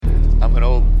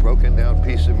broken down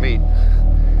piece of meat.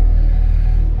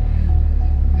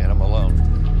 And I'm alone.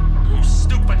 You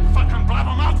stupid fucking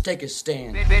blabbermouth! Take a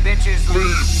stand. Bitches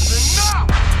leave. Enough!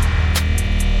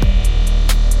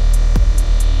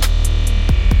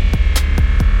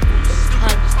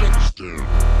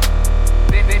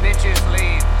 Bitches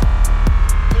leave.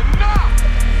 Enough!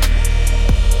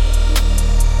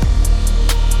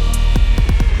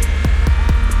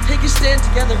 Take a stand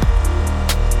together.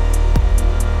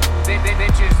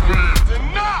 Bitches leave.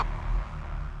 Enough!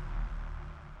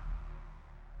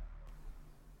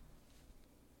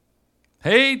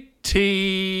 Hey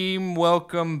team,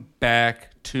 welcome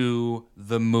back to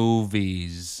the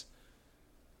movies.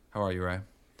 How are you, Ryan?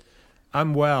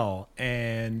 I'm well,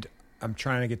 and I'm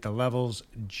trying to get the levels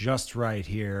just right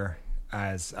here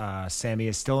as Sammy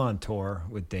is still on tour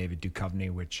with David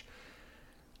Duchovny, which,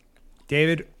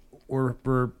 David,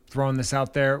 we're throwing this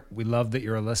out there. We love that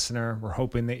you're a listener. We're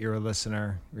hoping that you're a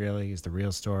listener, really, is the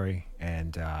real story.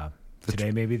 And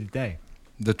today may be the day.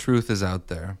 The truth is out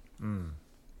there.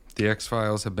 The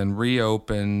X-Files have been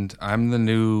reopened. I'm the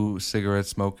new cigarette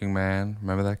smoking man.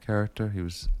 Remember that character? He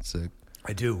was sick.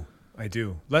 I do.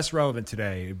 Less relevant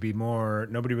today. It'd be more,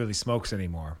 nobody really smokes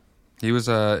anymore. He was,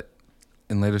 in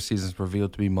later seasons,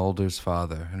 revealed to be Mulder's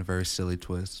father in a very silly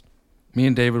twist. Me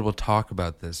and David will talk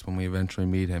about this when we eventually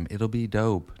meet him. It'll be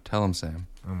dope. Tell him, Sam.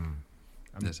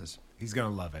 He's going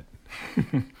to love it.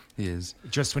 He is.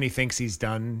 Just when he thinks he's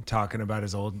done talking about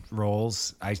his old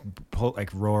roles, I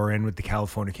roar in with the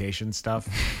Californication stuff.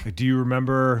 Like, do you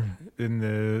remember in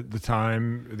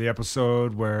the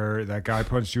episode where that guy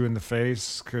punched you in the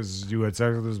face because you had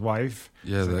sex with his wife?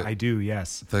 Yeah, like, I do.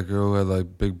 Yes. That girl who had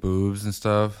like big boobs and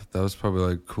stuff. That was probably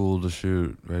like cool to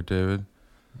shoot, right, David?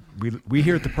 We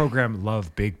here at the program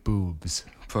love big boobs.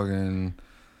 Fucking.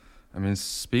 I mean,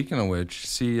 speaking of which,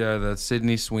 see that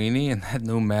Sydney Sweeney and that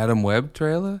new Madam Web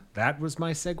trailer? That was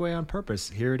my segue on purpose.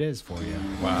 Here it is for you.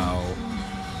 Wow.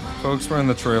 Folks, we're in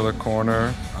the trailer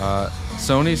corner.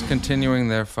 Sony's continuing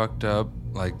their fucked up,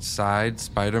 side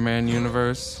Spider-Man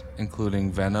universe,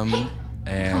 including Venom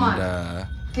and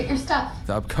Get your stuff.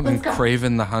 the upcoming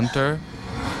Kraven the Hunter.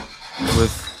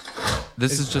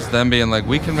 This is just them being like,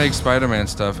 we can make Spider-Man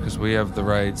stuff because we have the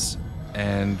rights,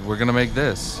 and we're going to make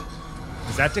this.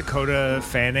 Is that Dakota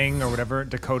Fanning or whatever?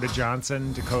 Dakota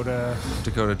Johnson? Dakota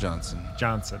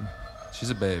Johnson. She's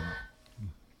a babe.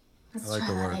 Let's I like try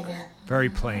the that work. idea. Very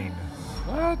plain.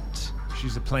 What?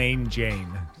 She's a plain Jane.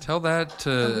 Tell that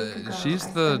to... She's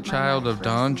the child of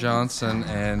Don Johnson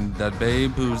and that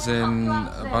babe who's in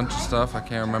a bunch of stuff. I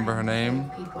can't remember her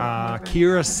name.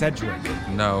 Kira Sedgwick.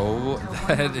 No,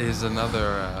 that is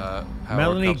another power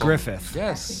Melanie couple. Griffith.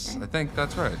 Yes, I think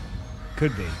that's right.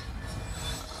 Could be.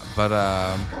 But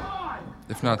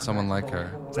if not someone like her,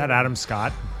 Is that Adam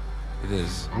Scott? it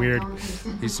is. Weird.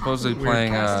 He's supposedly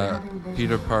playing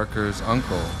Peter Parker's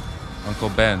uncle, Uncle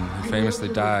Ben, who famously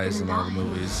dies in all the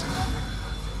movies.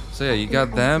 So yeah, you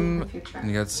got them, and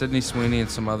you got Sydney Sweeney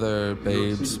and some other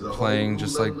babes playing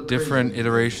just different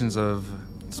iterations of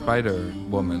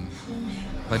Spider-Woman.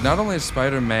 Not only is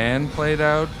Spider-Man played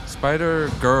out,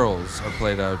 Spider-Girls are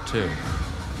played out too.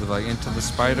 With Into the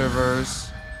Spider-Verse.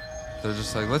 They're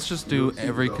just let's just do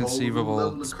every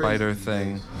conceivable spider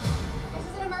thing This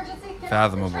is an emergency. Get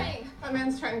fathomable. off the train. My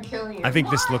man's trying to kill you. I think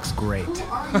this looks great.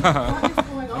 What is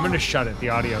going on? I'm going to shut it. The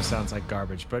audio sounds like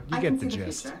garbage, but you I get can the see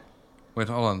gist. future. Wait,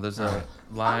 hold on. There's a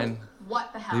line.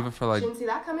 What the hell? Leave it for Didn't see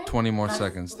that coming? 20 more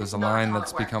seconds. There's a line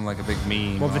that's become a big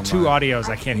meme. Well, the two online. audios,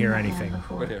 I can't hear anything.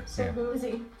 Right here. So who is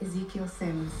he? Ezekiel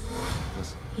Sims.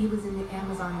 Listen. He was in the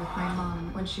Amazon with my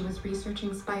mom when she was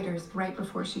researching spiders right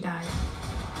before she died.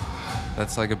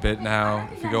 That's a bit now.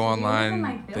 If you go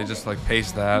online, they just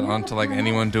paste that onto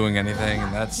anyone doing anything,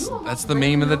 and that's the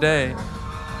meme of the day.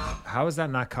 How has that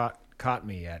not caught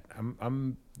me yet?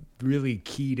 I'm really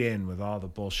keyed in with all the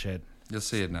bullshit. You'll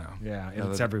see it now. Yeah,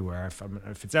 it's everywhere.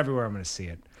 If it's everywhere, I'm going to see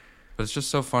it. But it's just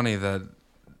so funny that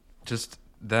just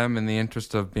them, in the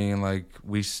interest of being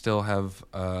we still have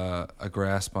a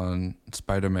grasp on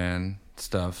Spider-Man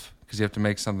stuff, because you have to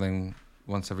make something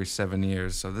once every 7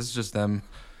 years. So this is just them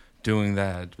doing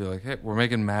that. To be hey, we're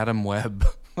making Madam Web.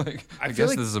 I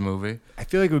guess this is a movie. I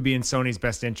feel like it would be in Sony's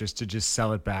best interest to just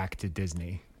sell it back to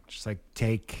Disney. Just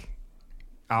take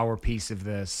our piece of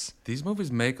this. These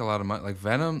movies make a lot of money.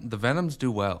 Venom, the Venoms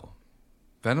do well.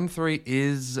 Venom 3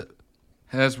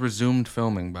 has resumed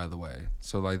filming, by the way.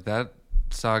 So that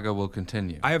saga will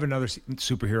continue. I have another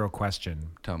superhero question.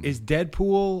 Tell me. Is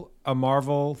Deadpool a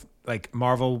Marvel with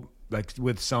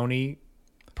Sony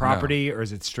property, or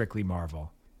is it strictly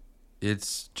Marvel?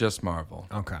 It's just Marvel.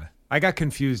 Okay. I got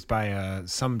confused by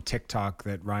some TikTok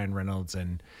that Ryan Reynolds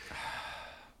and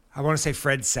I want to say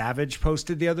Fred Savage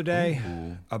posted the other day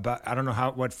Ooh. about, I don't know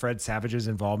what Fred Savage's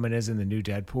involvement is in the new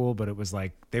Deadpool, but it was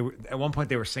like at one point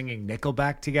they were singing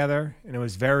Nickelback together, and it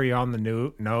was very on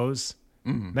the nose.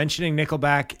 Mentioning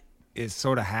Nickelback is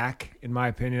sort of hack, in my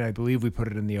opinion. I believe we put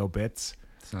it in the obits.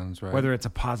 Sounds right. Whether it's a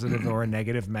positive or a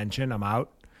negative mention, I'm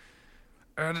out.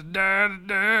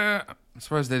 I'm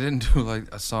surprised they didn't do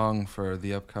like a song for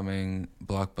the upcoming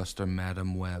blockbuster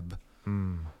Madam Web.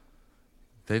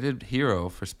 They did Hero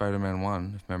for Spider-Man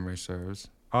 1, if memory serves.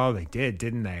 Oh, they did,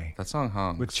 didn't they? That song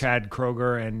hung. With Chad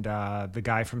Kroger and the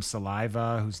guy from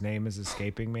Saliva, whose name is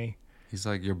escaping me. He's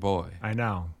like your boy. I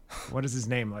know. What is his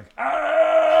name? Like,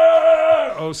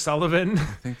 O'Sullivan? I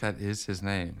think that is his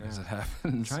name, as it happens.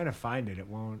 I'm trying to find it. It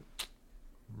won't.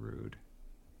 Rude.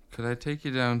 Could I take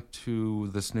you down to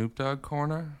the Snoop Dogg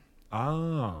corner?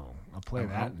 Oh, I'll play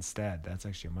that instead. That's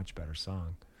actually a much better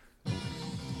song.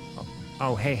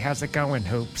 Oh, hey, how's it going,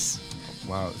 Hoops?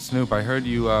 Wow, Snoop, I heard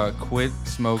you quit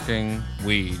smoking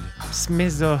weed.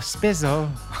 Smizzle,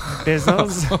 spizzle,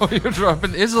 bizzles. Oh, you're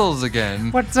dropping izzles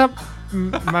again. What's up,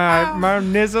 my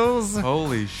nizzles?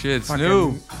 Holy shit, Fucking-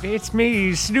 Snoop. It's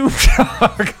me, Snoop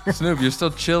Dogg. Snoop, you're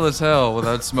still chill as hell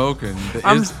without smoking. The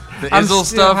I'm izzle still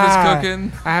stuff high. is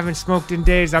cooking. I haven't smoked in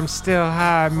days. I'm still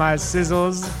high, my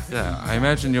sizzles. Yeah, I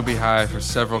imagine you'll be high for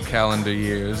several calendar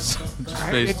years,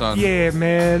 just based on... Yeah,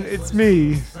 man, it's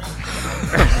me.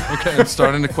 Okay, I'm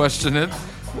starting to question it.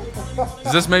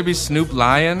 Is this maybe Snoop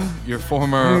Lion, your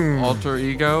former alter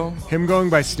ego? Him going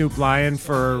by Snoop Lion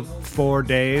for 4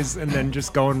 days and then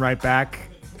just going right back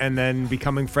and then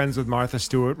becoming friends with Martha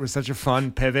Stewart was such a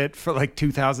fun pivot for like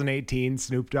 2018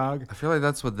 Snoop Dogg. I feel like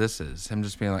that's what this is. Him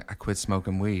just being like, I quit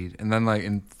smoking weed. And then like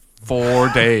in 4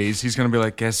 days, he's going to be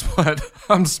like, guess what?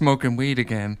 I'm smoking weed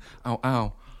again. Oh,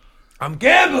 ow. I'm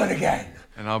gambling again.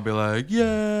 And I'll be like,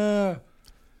 yeah.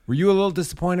 Were you a little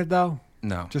disappointed though?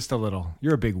 No. Just a little.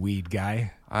 You're a big weed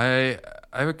guy. I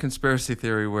have a conspiracy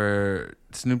theory where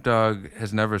Snoop Dogg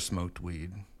has never smoked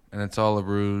weed. And it's all a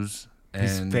ruse. And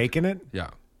He's faking it? Yeah.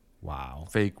 Wow.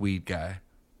 Fake weed guy.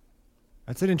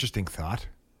 That's an interesting thought.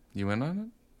 You in on it?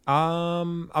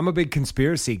 I'm a big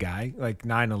conspiracy guy. Like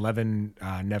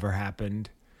 9/11 never happened.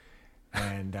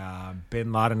 And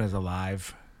Bin Laden is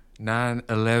alive.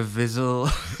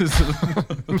 9/11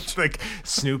 It's like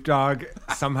Snoop Dogg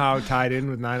somehow tied in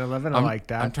with 9/11. I like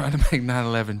that. I'm trying to make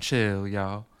 9/11 chill,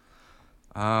 y'all.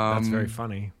 That's very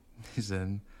funny. He's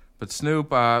in. But Snoop,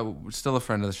 still a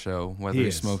friend of the show, whether He he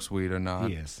is. smokes weed or not.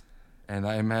 He is. And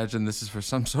I imagine this is for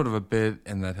some sort of a bit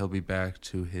and that he'll be back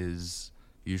to his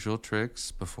usual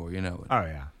tricks before you know it. Oh,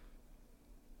 yeah.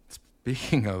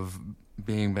 Speaking of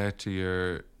being back to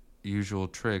your usual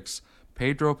tricks,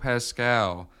 Pedro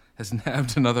Pascal has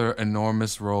nabbed another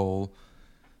enormous role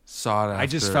sought after I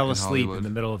just fell in asleep Hollywood. in the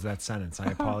middle of that sentence.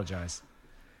 I apologize.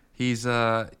 He's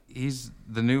the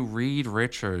new Reed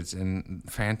Richards in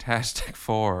Fantastic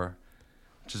Four,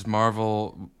 which is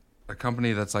Marvel, a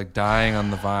company that's like dying on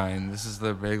the vine. This is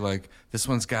the big like, this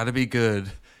one's got to be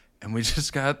good, and we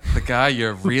just got the guy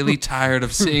you're really tired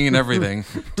of seeing in everything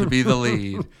to be the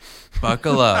lead.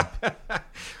 Buckle up.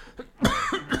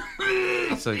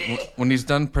 So when he's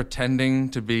done pretending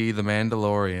to be the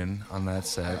Mandalorian on that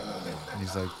set,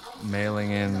 he's like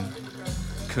mailing in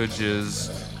kudges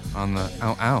on the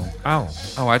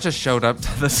Oh. I just showed up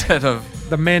to the set of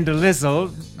The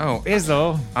Mandalizzle. Oh.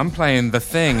 Izzle. I'm playing the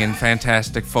Thing in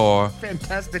Fantastic Four.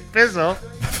 Fantastic Fizzle.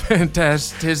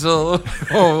 Fantastizzle.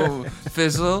 Oh,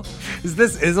 fizzle. Is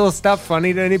this Izzle stuff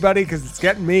funny to anybody? Because it's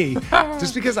getting me.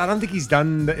 Just because I don't think he's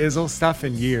done the Izzle stuff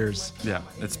in years. Yeah,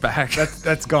 it's back.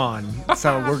 That's gone.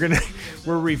 So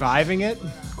we're reviving it?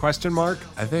 Question mark.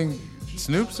 I think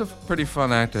Snoop's a pretty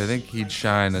fun actor. I think he'd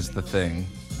shine as the Thing.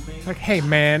 Like, hey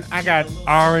man, I got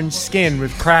orange skin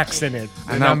with cracks in it,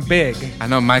 and know. I'm big. I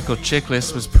know Michael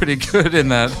Chiklis was pretty good in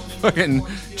that fucking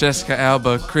Jessica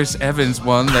Alba, Chris Evans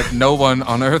one that no one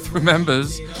on earth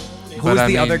remembers. Who was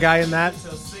the other guy in that?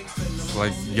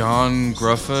 Like Jan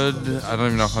Grufford. I don't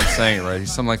even know if I'm saying it right.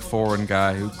 He's some like foreign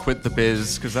guy who quit the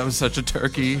biz because that was such a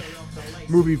turkey.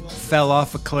 Movie fell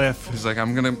off a cliff. He's like,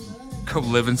 I'm gonna go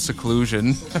live in seclusion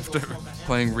after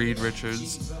playing Reed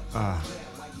Richards.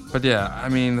 But yeah, I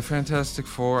mean, the Fantastic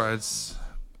Four, it's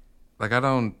like, I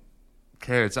don't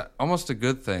care. It's almost a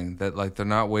good thing that like they're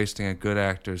not wasting a good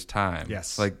actor's time.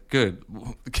 Yes. Like, good.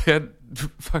 Get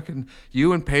fucking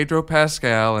you and Pedro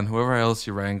Pascal and whoever else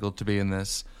you wrangled to be in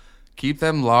this. Keep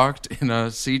them locked in a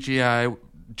CGI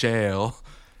jail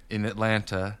in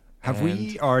Atlanta. Have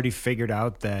we already figured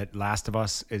out that Last of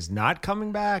Us is not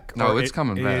coming back? No, Or it's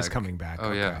coming back. It is coming back.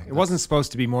 Oh, yeah. It wasn't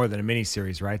supposed to be more than a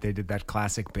miniseries, right? They did that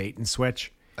classic bait and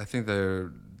switch. I think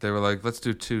they're They were like, let's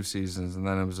do 2 seasons, and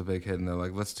then it was a big hit, and they're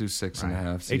like, let's do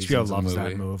 6.5 seasons. HBO of the loves that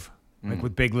movie. move. Like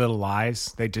with Big Little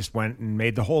Lies, they just went and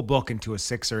made the whole book into a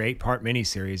 6 or 8 part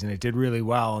miniseries, and it did really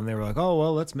well. And they were like, "Oh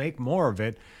well, let's make more of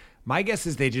it." My guess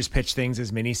is they just pitch things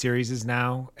as miniseries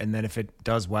now, and then if it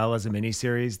does well as a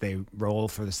miniseries, they roll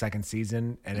for the second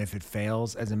season, and if it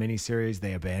fails as a miniseries,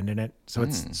 they abandon it. So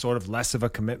it's sort of less of a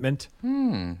commitment.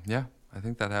 Yeah, I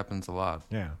think that happens a lot.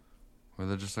 Yeah. Where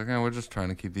they're just like, we're just trying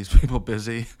to keep these people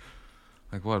busy.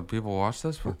 Like, what? People watch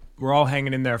this? We're all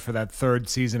hanging in there for that 3rd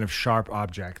season of Sharp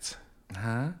Objects.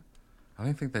 Huh? I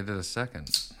don't think they did a second.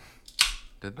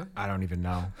 Did they? I don't even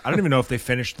know. I don't even know if they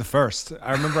finished the first.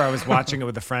 I remember I was watching it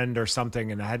with a friend or something,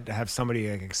 and I had to have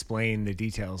somebody like, explain the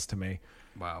details to me.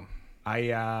 Wow.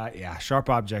 Sharp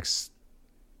Objects.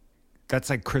 That's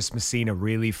like Chris Messina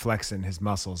really flexing his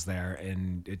muscles there,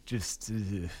 and it just,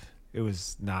 it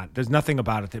was not. There's nothing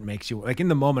about it that makes you like in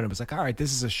the moment. It was like, all right,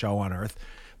 this is a show on Earth,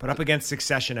 but up against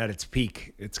Succession at its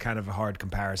peak, it's kind of a hard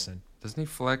comparison. Doesn't he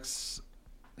flex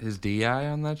his DI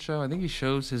on that show? I think he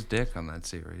shows his dick on that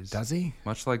series. Does he?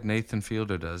 Much like Nathan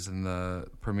Fielder does in the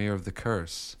premiere of The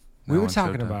Curse. We now were on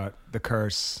talking Showtime. about The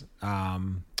Curse.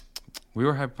 We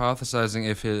were hypothesizing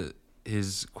if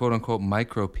his quote-unquote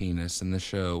micro-penis in the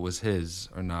show was his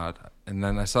or not. And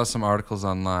then I saw some articles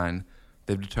online.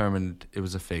 They've determined it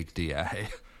was a fake DI.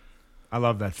 I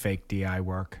love that fake DI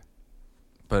work.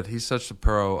 But he's such a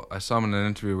pro. I saw him in an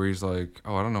interview where he's like,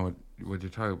 oh, I don't know what you're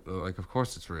talking about. Like, of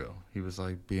course it's real. He was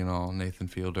like being all Nathan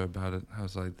Fielder about it. I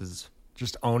was like, this is...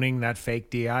 Just owning that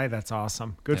fake DI, that's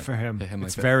awesome. Good Yeah, for him. yeah, him like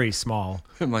It's that. very small.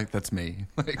 I'm like, that's me.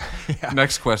 Like,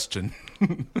 next question.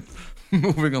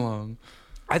 Moving along.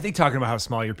 I think talking about how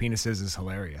small your penis is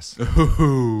hilarious.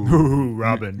 Ooh,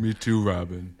 Robin. Me too,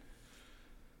 Robin.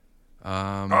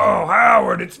 Oh,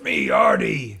 Howard, it's me,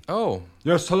 Artie. Oh,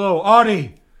 Yes, hello,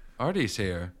 Artie. Artie's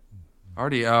here.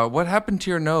 Artie, what happened to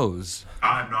your nose?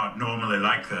 I'm not normally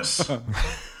like this.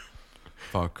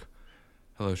 Fuck.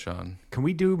 Hello, Sean. Can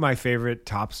we do my favorite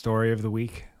top story of the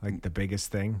week? Like the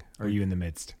biggest thing? Or are you in the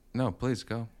midst? No, please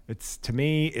go. It's to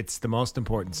me, it's the most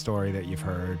important story that you've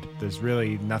heard. There's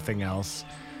really nothing else.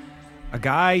 A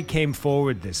guy came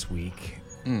forward this week.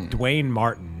 Dwayne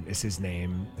Martin is his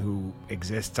name, who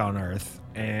exists on Earth,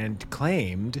 and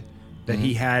claimed that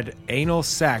he had anal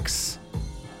sex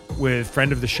with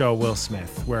friend of the show Will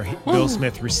Smith, where Will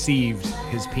Smith received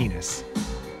his penis.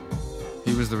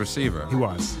 He was the receiver. He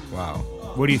was. Wow.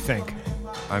 What do you think?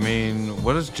 I mean,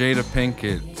 what does Jada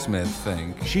Pinkett Smith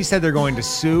think? She said they're going to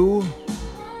sue,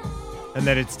 and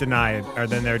that it's denied, or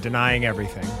then they're denying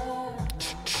everything.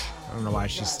 I don't know why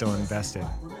she's still invested.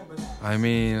 I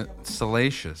mean,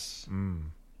 salacious.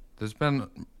 There's been...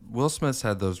 Will Smith's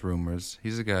had those rumors.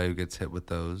 He's a guy who gets hit with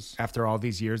those. After all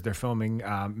these years, they're filming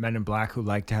Men in Black who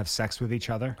like to have sex with each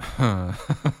other. I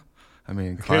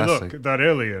mean, classic. Hey, look, that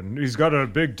alien. He's got a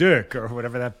big dick, or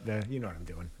whatever that... you know what I'm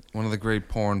doing. One of the great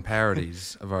porn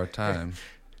parodies of our time.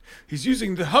 He's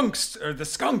using the hunks, or the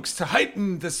skunks, to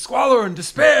heighten the squalor and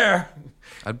despair.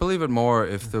 I'd believe it more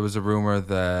if there was a rumor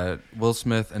that Will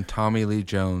Smith and Tommy Lee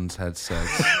Jones had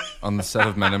sex on the set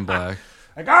of Men in Black.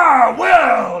 Like,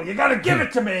 Will, you gotta give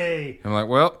it to me. I'm like,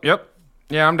 well, yep.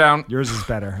 Yeah, I'm down. Yours is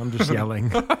better. I'm just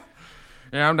yelling.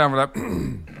 Yeah, I'm down with that.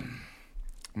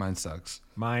 Mine sucks.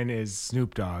 Mine is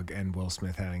Snoop Dogg and Will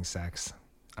Smith having sex.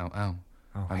 Ow, ow.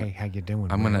 Oh, hey, how you doing?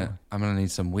 I'm Will? gonna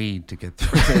need some weed to get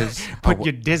through this. Put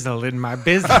your dizzle in my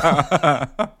business.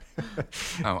 Ow,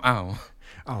 ow.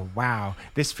 Oh, wow.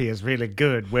 This feels really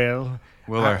good, Will.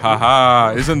 Willer,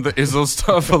 haha. Isn't the Izzle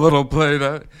stuff a little played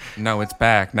out? No, it's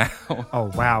back now.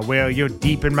 Oh, wow, Will, you're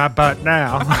deep in my butt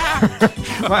now.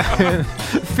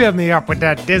 Fill me up with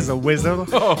that dizzle, Whizzle.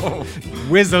 Oh,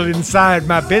 Whizzle inside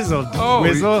my bizzle, oh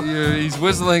Whizzle. he's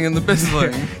whistling in the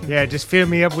bizzling. Yeah, just fill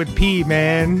me up with pee,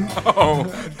 man. Oh,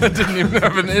 that didn't even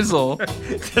have an Izzle.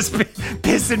 Just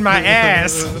piss in my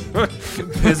ass.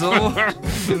 Pizzle?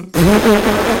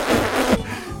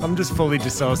 I'm just fully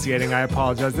dissociating. I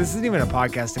apologize. This isn't even a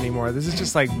podcast anymore. This is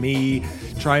just like me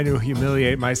trying to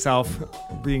humiliate myself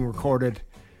being recorded.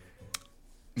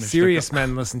 Serious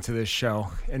men listen to this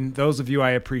show, and those of you I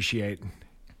appreciate.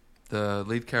 The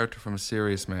lead character from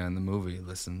Serious Man, the movie,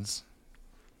 listens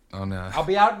on I'll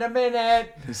be out in a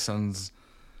minute. his son's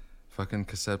fucking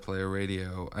cassette player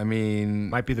radio. I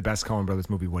mean, Might be the best Coen Brothers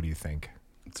movie. What do you think?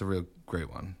 it's a real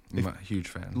great one. I'm a huge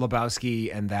fan.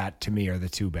 Lebowski and that, to me, are the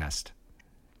two best.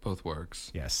 Both works.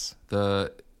 Yes.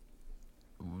 The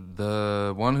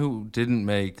one who didn't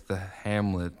make the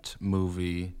Hamlet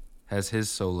movie has his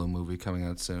solo movie coming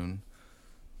out soon.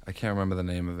 I can't remember the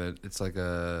name of it. It's like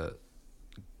a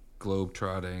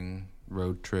globe-trotting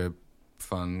road trip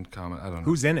fun comment. I don't know.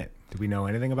 Who's in it? Do we know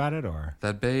anything about it or?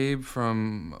 That babe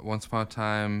from Once Upon a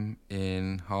Time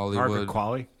in Hollywood? Margaret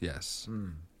Qualley? Yes.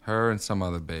 Her and some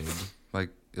other babe. Like,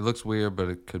 it looks weird, but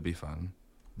it could be fun.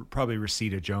 Probably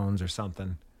Rashida Jones or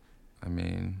something. I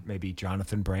mean... Maybe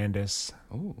Jonathan Brandis.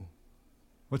 Oh.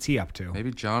 What's he up to?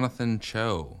 Maybe Jonathan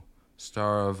Cho,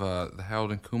 star of the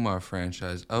Harold and Kumar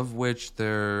franchise, of which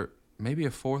there may be a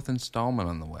 4th installment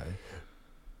on the way.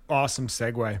 Awesome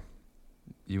segue.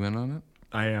 You in on it?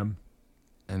 I am.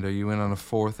 And are you in on a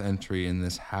 4th entry in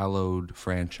this hallowed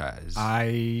franchise?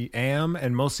 I am,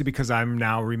 and mostly because I'm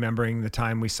now remembering the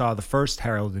time we saw the first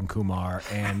Harold and Kumar,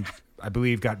 and I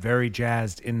believe got very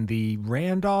jazzed in the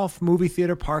Randolph movie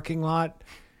theater parking lot,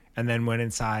 and then went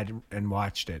inside and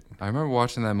watched it. I remember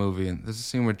watching that movie, and there's a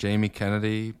scene where Jamie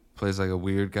Kennedy plays like a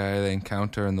weird guy they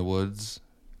encounter in the woods,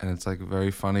 and it's like a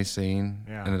very funny scene,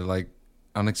 and it like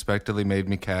unexpectedly made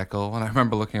me cackle. And I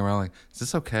remember looking around like, is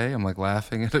this okay? I'm like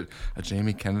laughing at a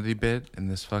Jamie Kennedy bit in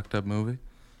this fucked up movie.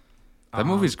 That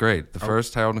movie's great. The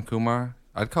first Harold and Kumar,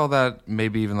 I'd call that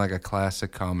maybe even like a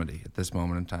classic comedy at this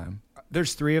moment in time.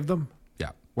 There's 3 of them?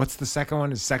 Yeah. What's the second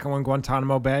one? Is the second one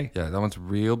Guantanamo Bay? Yeah, that one's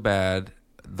real bad.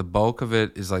 The bulk of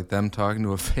it is like them talking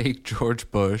to a fake George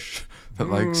Bush that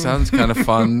like sounds kind of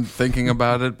fun thinking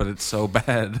about it, but it's so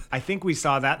bad. I think we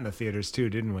saw that in the theaters too,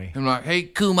 didn't we? I'm like, hey,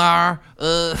 Kumar.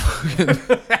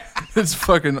 It's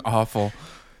fucking awful.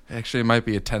 Actually, it might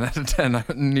be a 10 out of 10. I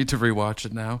need to rewatch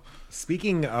it now.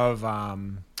 Speaking of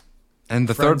and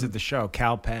the friends third of the show,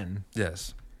 Cal Penn.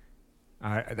 Yes.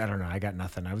 I don't know. I got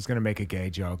nothing. I was going to make a gay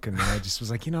joke, and then I just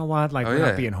was like, you know what? Like, Oh, we're yeah.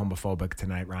 not being homophobic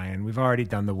tonight, Ryan. We've already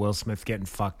done the Will Smith getting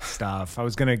fucked stuff. I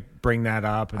was going to bring that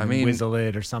up and I mean- whizzle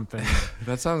it or something.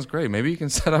 That sounds great. Maybe you can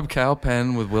set up Cal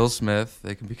Penn with Will Smith.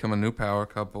 They can become a new power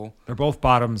couple. They're both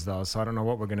bottoms, though, so I don't know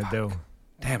what we're going to do.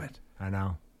 Damn it. I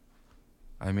know.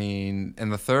 I mean,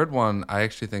 and the third one I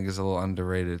actually think is a little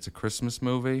underrated. It's a Christmas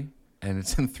movie, and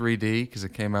it's in 3D because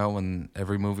it came out when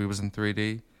every movie was in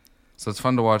 3D. So it's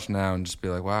fun to watch now and just be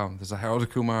like, wow, there's a Harold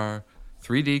and Kumar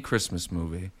 3D Christmas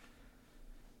movie.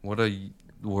 What a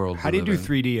world How we do you do live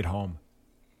in. 3D at home?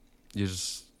 You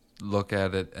just look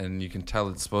at it and you can tell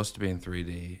it's supposed to be in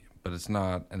 3D, but it's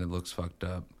not, and it looks fucked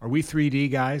up. Are we 3D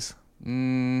guys?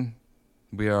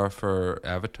 We are for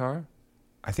Avatar.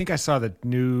 I think I saw the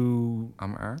new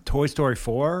Toy Story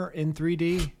 4 in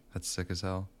 3D. That's sick as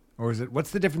hell. Or is it? What's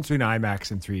the difference between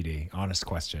IMAX and 3D? Honest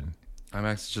question.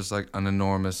 IMAX is just like an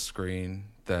enormous screen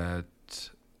that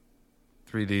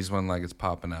 3D's when like it's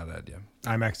popping out at you.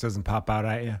 IMAX doesn't pop out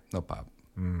at you? No pop.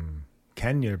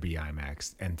 Can there be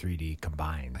IMAX and 3D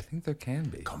combined? I think there can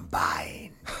be.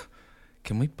 Combined.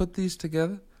 Can we put these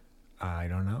together? I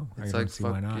don't know. I It's don't like see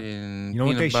why not. fucking You know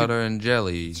what they peanut butter and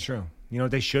jelly. It's true. You know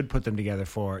what they should put them together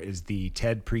for is the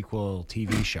Ted prequel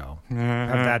TV show.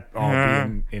 Have that all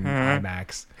be in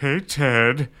IMAX. Hey,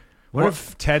 Ted. What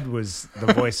if Ted was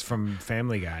the voice from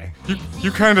Family Guy? You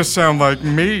kind of sound like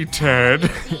me, Ted.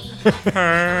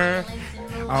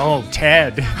 Oh,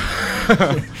 Ted.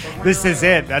 This is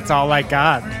it. That's all I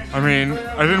got. I mean,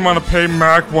 I didn't want to pay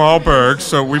Mark Wahlberg,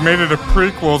 so we made it a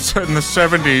prequel set in the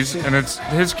 70s, and it's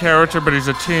his character, but he's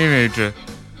a teenager.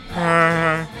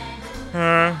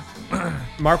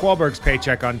 Mark Wahlberg's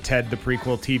paycheck on Ted, the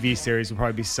prequel TV series, would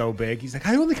probably be so big. He's like,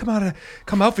 I only come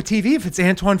out for TV if it's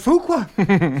Antoine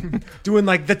Fuqua doing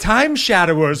like The Time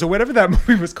Shadowers or whatever that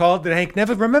movie was called that Hank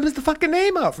never remembers the fucking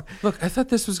name of. Look, I thought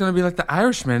this was going to be like The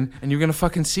Irishman, and you're going to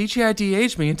fucking CGI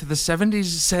de-age me into the 70s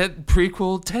set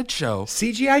prequel Ted show.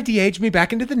 CGI de-aged me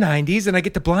back into the 90s, and I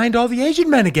get to blind all the Asian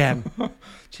men again.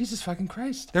 Jesus fucking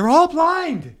Christ. They're all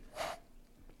blind.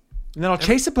 And then I'll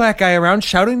chase a black guy around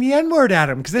shouting the N-word at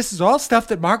him, because this is all stuff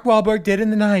that Mark Wahlberg did in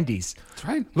the 90s. That's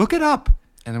right. Look it up.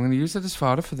 And I'm going to use it as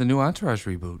fodder for the new Entourage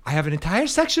reboot. I have an entire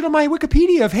section on my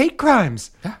Wikipedia of hate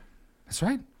crimes. Yeah, that's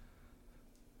right.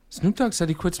 Snoop Dogg said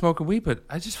he quit smoking weed, but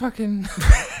we just fucking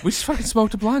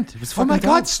smoked a blunt. It was Oh fucking my dumb.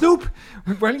 God, Snoop!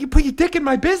 Why don't you put your dick in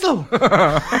my bizzle?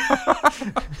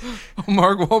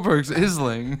 Mark Wahlberg's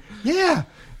Isling. Yeah,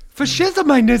 for shizzle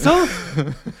my nizzle.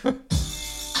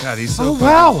 God, he's so Oh,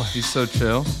 wow. He's so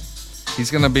chill.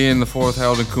 He's going to be in the fourth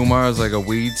Harold and Kumar as like a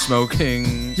weed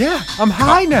smoking Yeah, I'm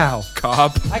high now.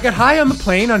 cop. I got high on the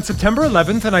plane on September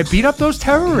 11th, and I beat up those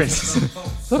terrorists.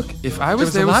 Look, if I was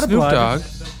was there a with lot of Snoop blood.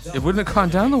 Dogg, it wouldn't have gone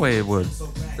down the way it would.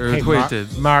 Or Hey, the way it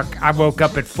did. Mark, I woke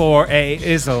up at 4 a.m.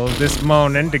 this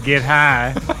morning to get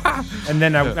high, and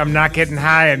then I'm not getting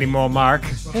high anymore, Mark.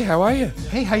 Hey, how are you?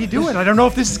 Hey, how you doing? I don't know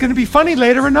if this is going to be funny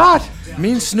later or not.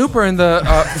 Me and Snoop are in the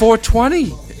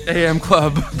 4:20 a.m.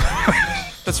 club.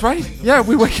 That's right. Yeah,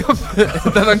 we wake up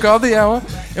at that ungodly hour,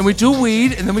 and we do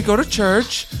weed, and then we go to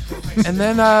church, and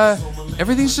then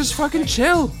Everything's just fucking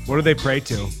chill. What do they pray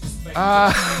to?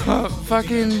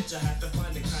 Fucking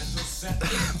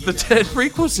the Ted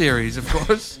prequel series, of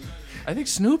course. I think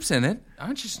Snoop's in it.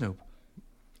 Aren't you, Snoop?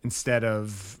 Instead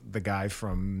of the guy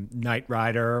from Knight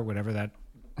Rider, whatever that.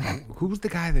 Who was the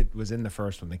guy that was in the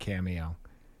first one, the cameo?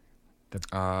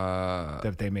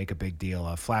 That they make a big deal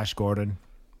of. Flash Gordon.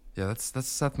 Yeah, that's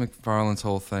Seth MacFarlane's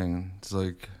whole thing. It's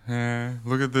like,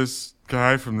 look at this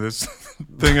guy from this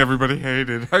thing everybody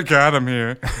hated. I got him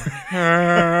here.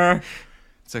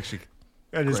 It's actually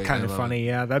That is great. kind of funny,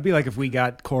 yeah. That'd be like if we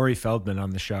got Corey Feldman on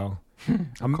the show.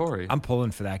 Corey. I'm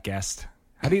pulling for that guest.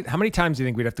 How many times do you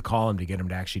think we'd have to call him to get him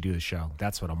to actually do the show?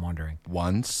 That's what I'm wondering.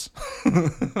 Once.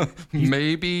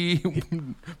 maybe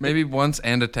once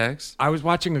and a text. I was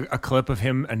watching a clip of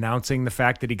him announcing the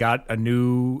fact that he got a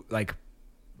new, like,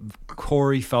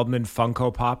 Corey Feldman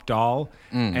Funko Pop doll,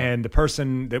 and the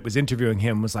person that was interviewing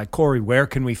him was like, Corey, where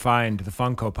can we find the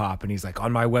Funko Pop? And he's like,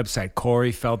 on my website,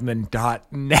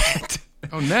 coreyfeldman.net.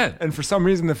 Oh, net. And for some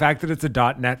reason, the fact that it's a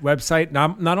 .net website,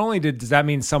 not only does that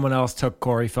mean someone else took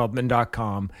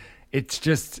coreyfeldman.com, it's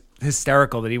just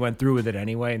hysterical that he went through with it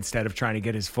anyway instead of trying to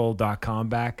get his full .com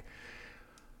back.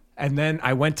 And then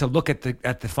I went to look at the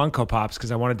Funko Pops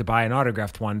because I wanted to buy an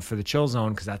autographed one for the Chill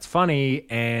Zone because that's funny.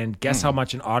 And guess how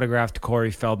much an autographed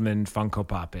Corey Feldman Funko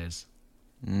Pop is?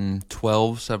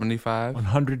 $12.75.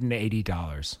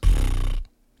 $180.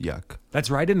 Yuck. That's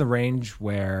right in the range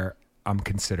where I'm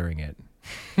considering it.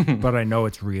 But I know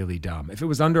it's really dumb. If it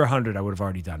was under 100, I would have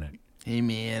already done it. Hey,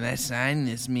 man, I signed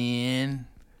this, man.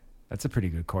 That's a pretty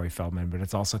good Corey Feldman, but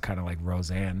it's also kind of like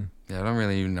Roseanne. Yeah, I don't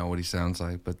really even know what he sounds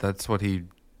like, but that's what he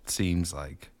seems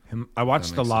like. I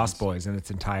watched The makes Lost sense. Boys in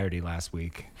its entirety last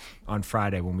week on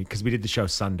Friday because we did the show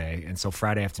Sunday, and so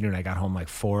Friday afternoon I got home like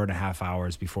 4.5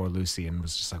 hours before Lucy and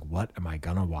was just like, what am I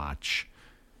gonna watch?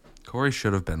 Corey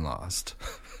should have been lost.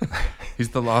 He's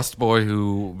the lost boy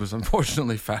who was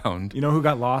unfortunately found. You know who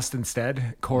got lost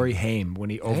instead? Corey Haim when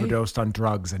he overdosed on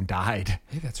drugs and died.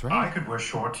 Hey, that's I right. could wear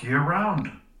shorts year round.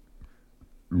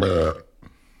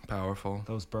 Powerful.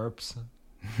 Those burps.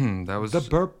 That was The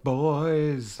Burp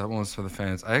Boys. that one was for the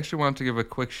fans. I actually want to give a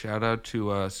quick shout out to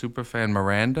superfan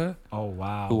Miranda, Oh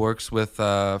wow. who works with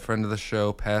a friend of the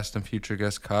show, past and future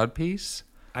guest Codpiece.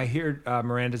 I hear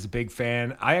Miranda's a big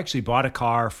fan. I actually bought a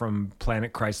car from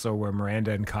Planet Chrysler where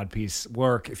Miranda and Codpiece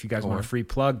work. If you guys want a free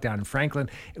plug down in Franklin,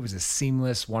 it was a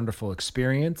seamless, wonderful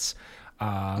experience.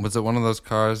 Was it one of those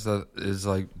cars that is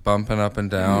like bumping up and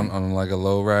down on like a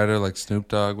lowrider, like Snoop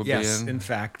Dogg would Yes, be in? in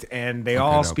fact. And they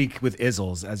all dope. speak with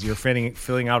Izzles as you're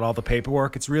filling out all the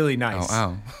paperwork. It's really nice. Oh,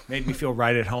 wow. Made me feel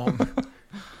right at home.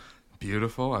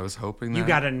 Beautiful. I was hoping that. You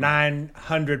got a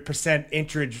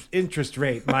 900% interest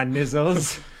rate, my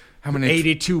nizzles. How many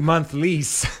 82-month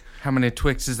lease. How many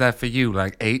Twix is that for you?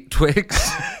 Like 8 Twix?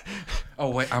 Oh,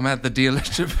 wait, I'm at the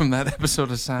dealership from that episode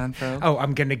of Seinfeld. Oh,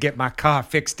 I'm going to get my car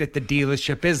fixed at the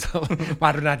dealership Izzle.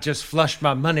 Why don't I just flush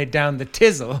my money down the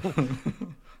tizzle?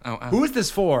 Oh, Who is this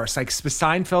for? It's like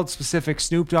Seinfeld specific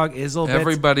Snoop Dogg Izzle bits?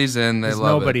 Everybody's in. They There's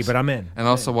love nobody, it. but I'm in. And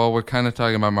also, while we're kind of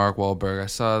talking about Mark Wahlberg, I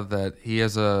saw that he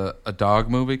has a dog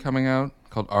movie coming out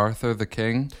called Arthur the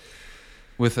King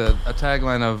with a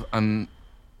tagline of an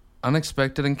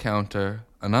unexpected encounter,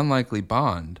 an unlikely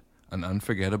bond, an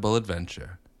unforgettable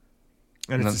adventure.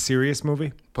 And it's a serious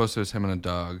movie? Poster is him and a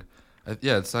dog.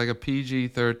 Yeah, it's like a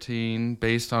PG-13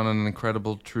 based on an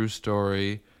incredible true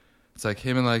story. It's like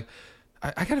him and like,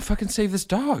 I gotta fucking save this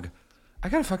dog. I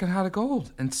got a fucking heart of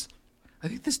gold. And I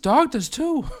think this dog does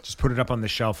too. Just put it up on the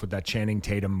shelf with that Channing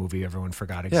Tatum movie everyone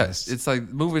forgot Yeah, exists. it's like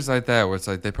movies like that where it's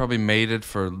like they probably made it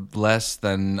for less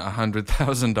than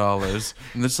 $100,000.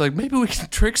 And it's like, maybe we can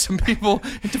trick some people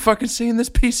into fucking seeing this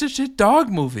piece of shit dog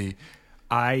movie.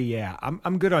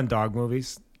 I'm good on dog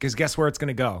movies because guess where it's going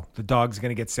to go? The dog's going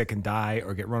to get sick and die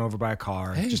or get run over by a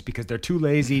car just because they're too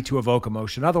lazy to evoke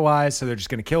emotion otherwise, so they're just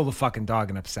going to kill the fucking dog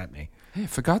and upset me. Hey, I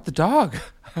forgot the dog.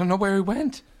 I don't know where he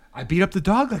went. I beat up the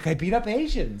dog like I beat up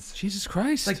Asians. Jesus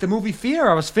Christ. It's like the movie Fear.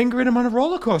 I was fingering him on a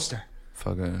roller coaster.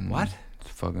 Fucking... What? It's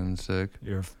fucking sick.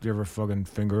 You ever fucking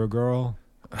finger a girl?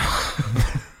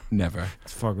 Never.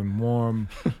 It's fucking warm.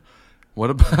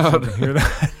 What about... Hear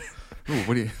that? Ooh,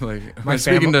 what do you... like? Am I My,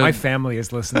 speaking to... my family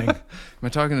is listening. Am I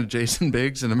talking to Jason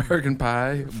Biggs in American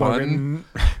Pie? One?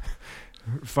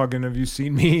 Fucking have you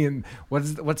seen me? And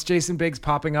what's Jason Biggs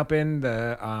popping up in?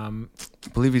 The I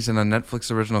believe he's in a Netflix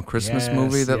original Christmas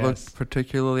movie that looked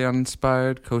particularly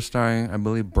uninspired, co-starring, I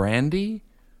believe, Brandy,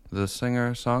 the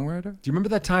singer-songwriter. Do you remember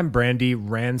that time Brandy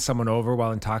ran someone over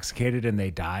while intoxicated and they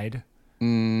died?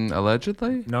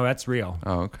 Allegedly? No, that's real.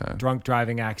 Oh, okay. Drunk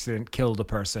driving accident, killed a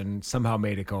person, somehow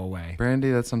made it go away. Brandy,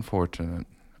 that's unfortunate.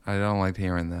 I don't like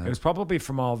hearing It was that. probably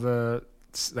from all the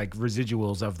like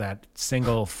residuals of that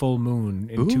single Full Moon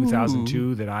in Ooh.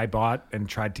 2002 that I bought and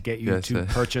tried to get you Yes, to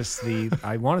purchase the,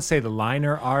 I want to say the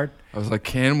liner art I was like,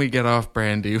 can we get off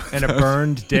Brandy? and a without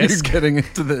burned you disc. getting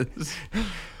into this.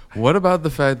 What about the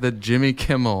fact that Jimmy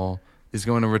Kimmel is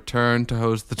going to return to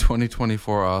host the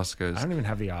 2024 Oscars? I don't even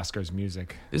have the Oscars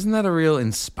music. Isn't that a real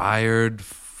inspired,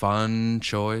 fun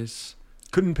choice?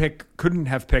 Couldn't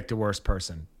have picked a worse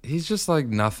person. He's just like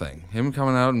nothing. Him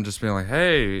coming out and just being like,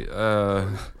 hey,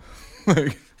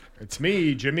 like, It's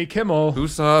me, Jimmy Kimmel. who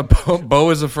saw Bo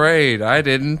is Afraid? I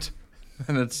didn't.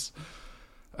 And it's,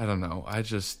 I don't know.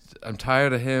 I'm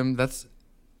tired of him.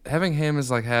 Having him is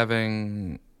like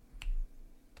having,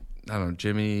 I don't know,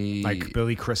 Jimmy. Like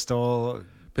Billy Crystal.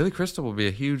 Billy Crystal will be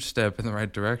a huge step in the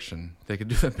right direction. They could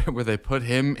do that bit where they put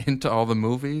him into all the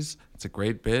movies. It's a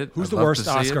great bit. Who's I'd the love worst to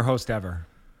see Oscar it. host ever?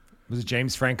 Was it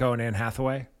James Franco and Anne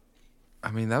Hathaway?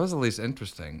 I mean, that was at least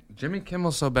interesting. Jimmy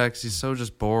Kimmel's so bad 'cause he's so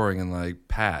just boring and like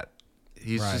pat.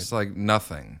 He's Right. just like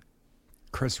nothing.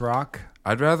 Chris Rock?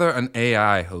 I'd rather an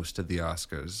AI hosted the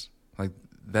Oscars. Like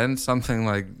then something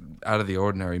like out of the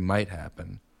ordinary might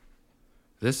happen.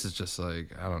 This is just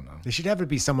like, I don't know. They should have it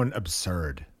be someone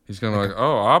absurd. He's gonna be like,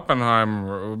 oh,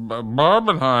 Oppenheimer,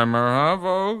 Barbenheimer, huh,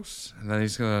 folks? And then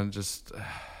he's gonna just,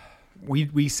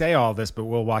 We say all this, but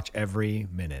we'll watch every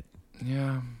minute.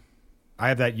 yeah. I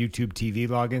have that YouTube TV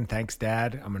login. Thanks,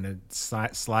 Dad. I'm going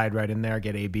to slide right in there,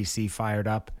 get ABC fired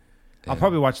up. I'll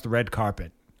probably watch the red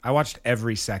carpet. I watched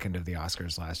every second of the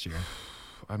Oscars last year.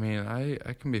 I mean, I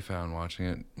can be found watching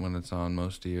it when it's on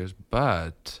most years,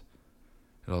 but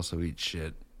it also eats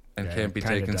shit and Yeah, can't be it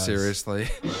kinda taken does. seriously.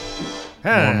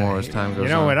 More and more as time goes You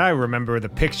know on. what? I remember the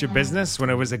picture business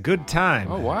when it was a good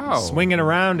time. Oh, wow. Swinging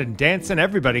around and dancing.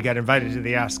 Everybody got invited to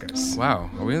the Oscars. Wow,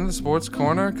 are we in the sports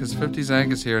corner? Because 50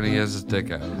 Zank is here and he has his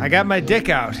dick out. I got my dick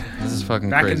out. This is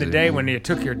fucking Back crazy. in the day when you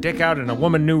took your dick out and a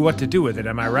woman knew what to do with it,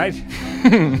 am I right?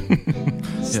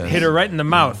 Yes. Hit her right in the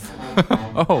mouth.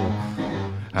 Oh.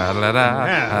 Ah-la-da,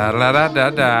 Yeah.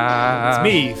 ah-la-da-da-da. It's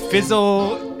me,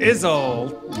 Fizzle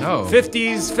Izzle. Oh.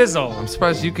 50s Fizzle. I'm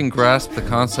surprised you can grasp the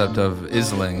concept of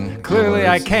Isling. Clearly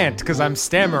I words. can't because I'm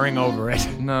stammering over it.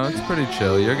 No, it's pretty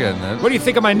chill. You're getting it. What do you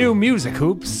think of my new music,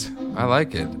 Hoops? I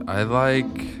like it. I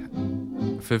like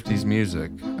 50s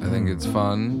music. I think it's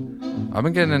fun. I've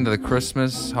been getting into the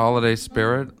Christmas holiday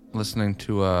spirit, listening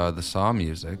to the Saw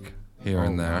music here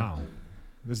and there. Wow.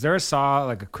 Was there a Saw,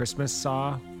 like a Christmas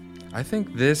Saw? I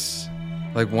think this,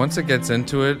 like once it gets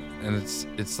into it, and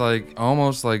it's like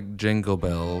almost like Jingle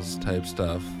Bells type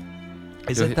stuff.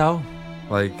 Is You'll it though?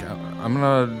 Like I'm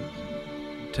gonna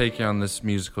take you on this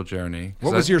musical journey. 'Cause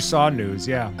What was your Saw news?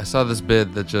 Yeah. I saw this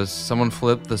bid that just someone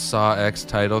flipped the Saw X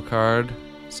title card.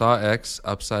 Saw X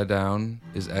upside down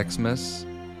is Xmas.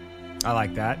 I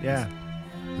like that. Yeah.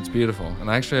 It's beautiful. And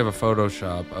I actually have a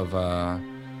Photoshop of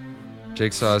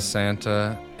Jigsaw's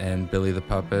Santa and Billy the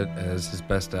Puppet as his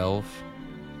best elf.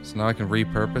 So now I can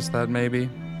repurpose that maybe.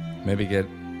 Maybe get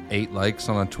 8 likes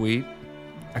on a tweet.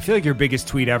 I feel like your biggest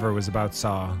tweet ever was about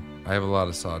Saw. I have a lot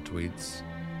of Saw tweets.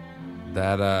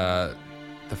 That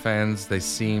the fans, they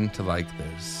seem to like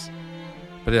this.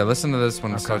 But yeah, listen to this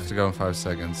when it Okay. starts to go in 5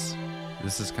 seconds.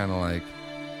 This is kind of like,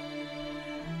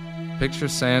 picture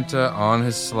Santa on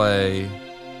his sleigh.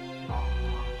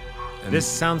 And This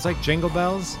sounds like Jingle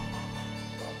Bells.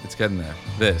 it's getting there.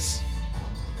 This.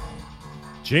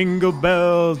 Jingle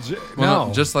bells. Well,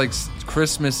 no. just like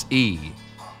Christmas E.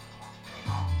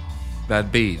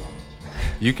 That beat.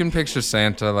 You can picture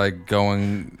Santa like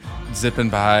going, zipping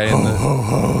by.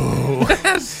 And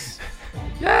Yes!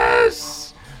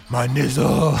 Yes! my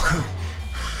nizzle.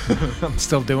 I'm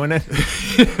still doing it.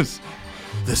 Yes.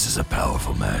 This is a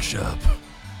powerful mashup.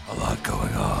 A lot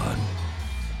going on.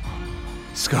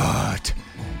 Scott,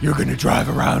 you're gonna drive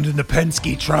around in the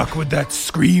Penske truck with that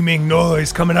screaming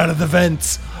noise coming out of the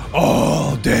vents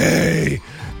all day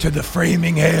to the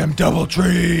Framingham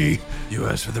Doubletree. You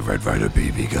asked for the Red Ryder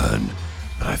BB gun,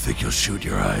 and I think you'll shoot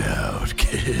your eye out,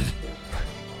 kid.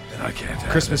 And I can't have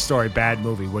Christmas Story, bad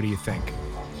movie. What do you think?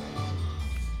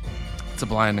 It's a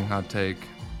blinding hot take.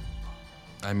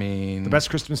 I mean, The best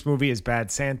Christmas movie is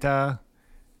Bad Santa,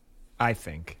 I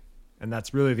think. And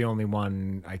that's really the only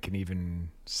one I can even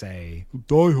say.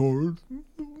 Die Hard.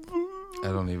 I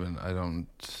don't.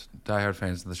 Diehard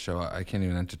fans of the show, I can't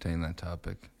even entertain that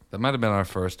topic. That might have been our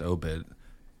first obit.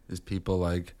 Is people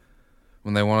like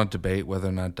when they want to debate whether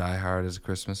or not Die Hard is a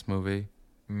Christmas movie.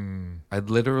 I'd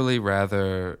literally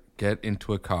rather get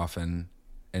into a coffin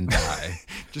and die.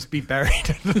 Just be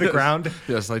buried under the ground.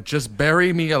 Yes, like just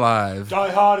bury me alive.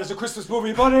 Die Hard is a Christmas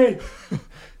movie, buddy.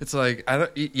 It's like I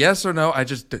don't. Yes or no?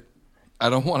 I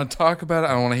don't want to talk about it.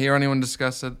 I don't want to hear anyone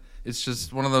discuss it. It's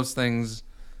just one of those things.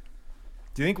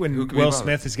 Do you think when Who could be Will bothered?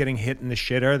 Smith is getting hit in the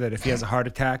shitter that if he has a heart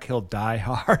attack, he'll die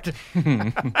hard?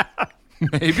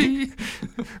 Maybe.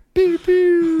 Pew,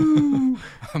 pew.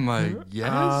 I'm like,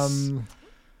 yes.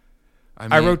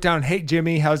 I wrote down, hey,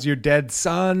 Jimmy, how's your dead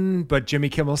son? But Jimmy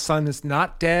Kimmel's son is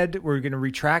not dead. We're going to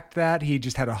retract that. He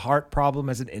just had a heart problem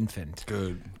as an infant.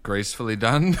 Good. Gracefully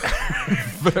done.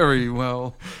 Very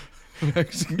well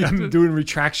executed. I'm doing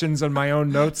retractions on my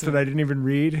own notes that I didn't even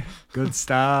read. Good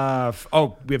stuff.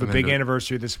 Oh, we have a big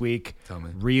anniversary this week. Tell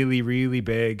me. Really, really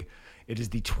big. It is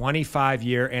the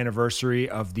 25-year anniversary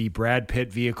of the Brad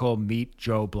Pitt vehicle Meet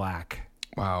Joe Black.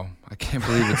 Wow. I can't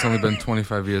believe it's only been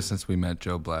 25 years since we met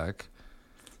Joe Black.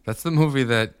 That's the movie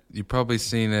that you've probably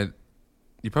seen it.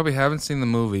 You probably haven't seen the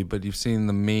movie, but you've seen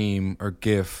the meme or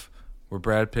GIF where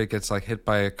Brad Pitt gets like hit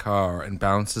by a car and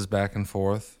bounces back and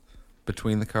forth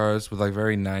between the cars with like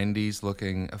very 90s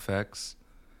looking effects.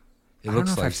 I don't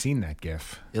know if I've seen that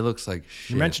GIF. It looks like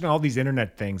shit. You mentioned all these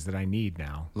internet things that I need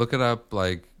now. Look it up.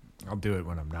 Like, I'll do it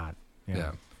when I'm not.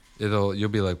 yeah. You'll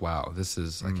be like, wow, this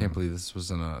is. I can't believe this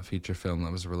was in a feature film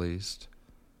that was released.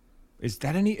 Is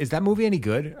that movie any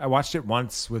good? I watched it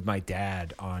once with my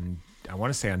dad on, I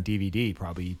want to say on DVD,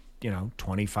 probably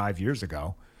 25 years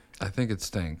ago. I think it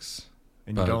stinks.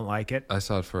 And you don't like it? I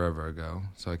saw it forever ago,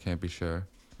 so I can't be sure.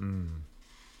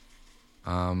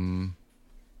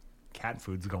 Cat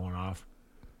food's going off.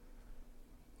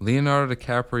 Leonardo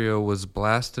DiCaprio was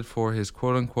blasted for his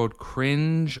quote-unquote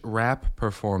cringe rap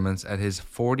performance at his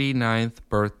 49th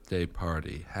birthday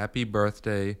party. Happy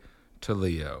birthday to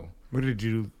Leo. What did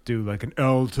you do? Like an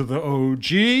L to the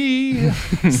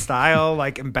OG style,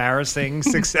 like embarrassing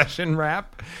Succession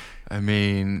rap? I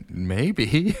mean,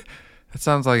 maybe. That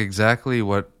sounds like exactly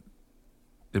what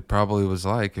it probably was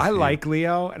like. I like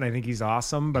Leo, and I think he's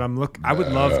awesome, but I would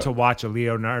love to watch a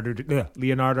Leonardo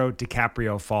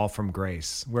DiCaprio fall from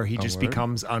grace, where he just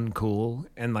becomes uncool,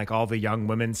 and like all the young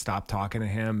women stop talking to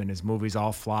him, and his movies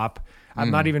all flop. I'm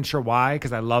not even sure why,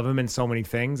 because I love him in so many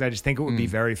things. I just think it would be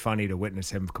very funny to witness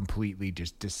him completely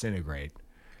just disintegrate.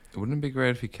 Wouldn't it be great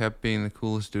if he kept being the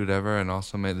coolest dude ever and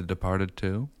also made The Departed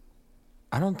 2?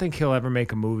 I don't think he'll ever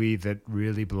make a movie that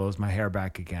really blows my hair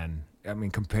back again. I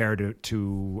mean, compared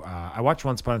to I watched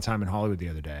Once Upon a Time in Hollywood the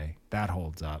other day. That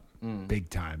holds up big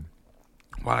time.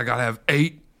 Why I gotta have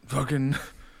 8 fucking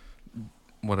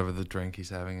whatever the drink he's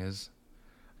having is.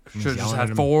 Should have just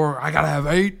had 4. I gotta have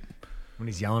 8. When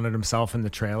he's yelling at himself in the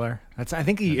trailer, I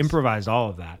think he improvised all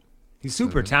of that. He's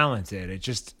super talented. It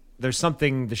just there's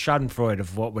something the Schadenfreude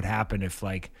of what would happen if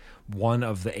like one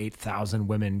of the 8,000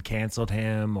 women canceled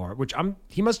him, or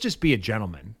he must just be a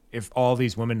gentleman. If all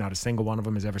these women, not a single one of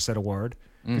them has ever said a word,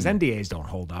 because NDAs don't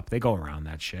hold up. They go around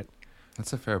that shit.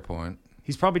 That's a fair point.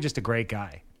 He's probably just a great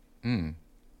guy.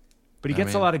 But he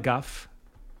gets a lot of guff.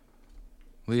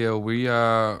 Leo,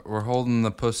 we're holding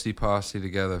the pussy posse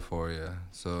together for you.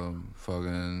 So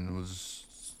fucking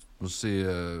we'll see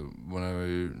you whenever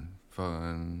you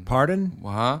fucking. Pardon?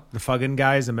 Huh? The Fuggin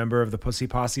guy is a member of the Pussy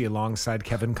Posse alongside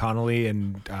Kevin Connolly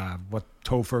and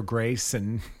Topher Grace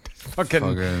and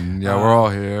fucking yeah, we're all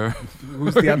here.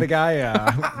 Who's the other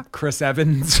guy? Chris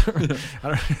Evans.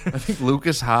 I think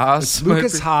Lucas Haas.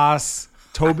 Lucas Haas,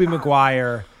 Tobey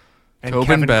Maguire, and Tobin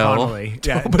Kevin Bell. Connolly.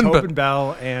 Yeah, Tobin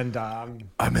Bell and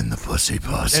I'm in the Pussy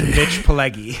Posse. and Mitch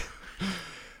Pileggi.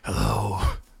 Hello.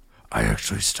 I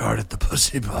actually started the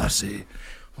Pussy Posse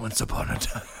once upon a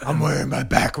time. I'm wearing my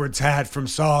backwards hat from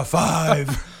Saw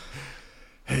 5.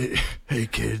 Hey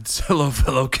kids. Hello,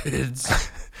 fellow kids.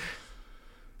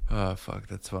 Oh, fuck,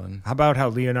 that's fun. How about how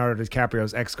Leonardo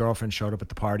DiCaprio's ex-girlfriend showed up at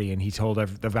the party and he told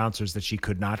the bouncers that she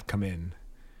could not come in.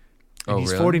 And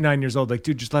he's really? 49 years old. Like,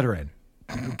 dude, just let her in.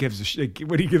 Who gives a shit?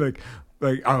 What do you like?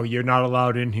 Like, oh, you're not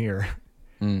allowed in here.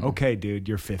 Okay, dude,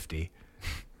 you're 50.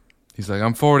 He's like,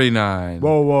 I'm 49.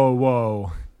 Whoa, whoa,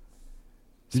 whoa.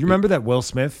 Do you remember that Will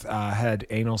Smith had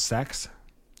anal sex?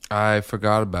 I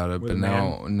forgot about it, With but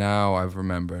a now I've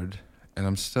remembered, and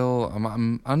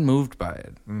I'm unmoved by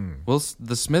it.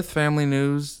 The Smith family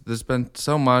news. There's been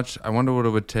so much. I wonder what it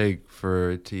would take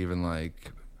for it to even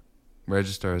like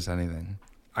register as anything.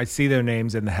 I see their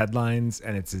names in the headlines,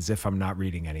 and it's as if I'm not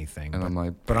reading anything. And I'm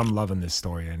like, but I'm loving this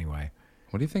story anyway.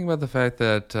 what do you think about the fact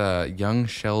that Young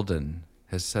Sheldon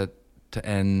has set to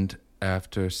end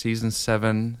after season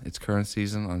 7, its current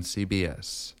season on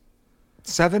CBS?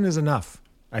 7 is enough,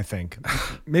 I think.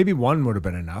 Maybe 1 would have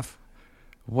been enough.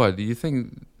 What do you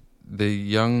think? The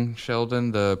Young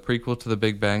Sheldon, the prequel to The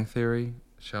Big Bang Theory,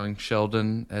 showing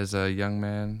Sheldon as a young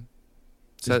man.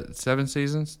 7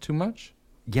 seasons, too much?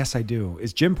 Yes, I do.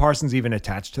 Is Jim Parsons even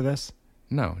attached to this?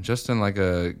 No, just in like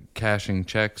a cashing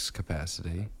checks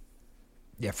capacity.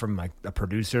 Yeah, from like a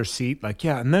producer seat. Like,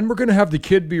 yeah, and then we're going to have the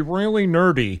kid be really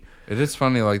nerdy. It is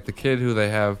funny, like the kid who they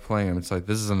have playing him, it's like,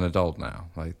 this is an adult now.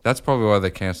 Like, that's probably why they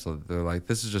canceled it. They're like,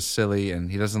 this is just silly, and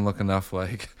he doesn't look enough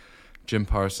like Jim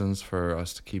Parsons for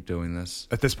us to keep doing this.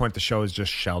 At this point, the show is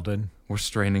just Sheldon. We're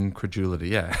straining credulity.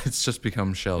 Yeah, it's just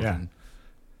become Sheldon. Yeah.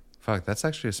 Fuck, that's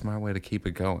actually a smart way to keep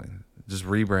it going. Just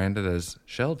rebrand it as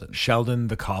Sheldon. Sheldon,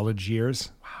 the college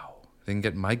years. Wow. They can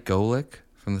get Mike Golick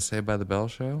from the Saved by the Bell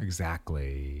show.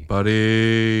 Exactly.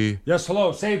 Buddy. Yes,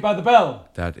 hello, Saved by the Bell.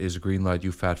 That is green light,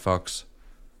 you fat fucks.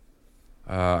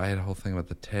 I had a whole thing about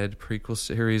the Ted prequel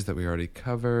series that we already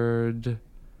covered.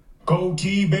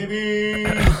 Goatee, baby!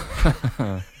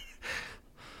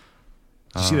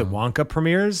 Did you see the Wonka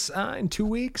premieres in 2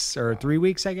 weeks or 3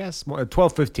 weeks, I guess?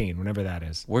 12/15, whenever that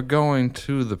is. We're going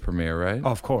to the premiere, right?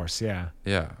 Oh, of course, yeah.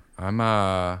 Yeah. I'm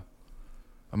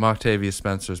Octavia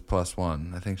Spencer's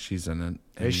 +1. I think she's in it.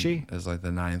 Is she? As like the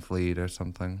 9th lead or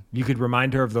something. You could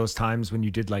remind her of those times when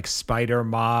you did like Spider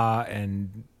Ma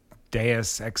and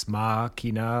Deus Ex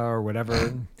Machina or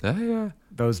whatever. Yeah.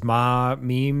 Those Ma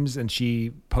memes, and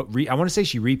she, I want to say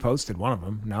she reposted one of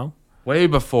them. No? Way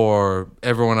before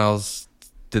everyone else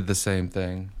did the same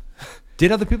thing.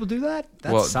 Did other people do that?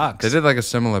 That sucks. They did like a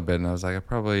similar bit, and I was like, I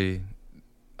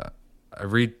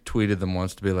retweeted them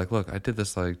once to be like, look, I did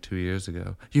this like 2 years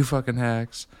ago. You fucking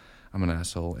hacks. I'm an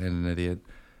asshole and an idiot.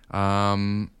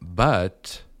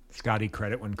 But Scotty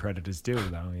credit when credit is due,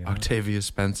 though. You know? Octavia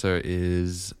Spencer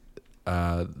is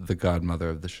the godmother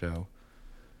of the show,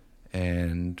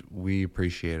 and we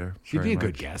appreciate her. She'd be a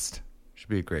good much. guest. She'd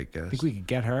be a great guest. I think we could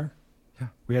get her. Yeah.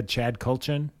 We had Chad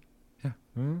Kulchin. Yeah.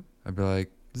 I'd be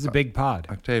like, This is a big pod.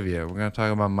 Octavia, we're gonna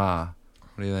talk about Ma.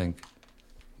 What do you think,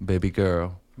 baby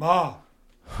girl? Ma.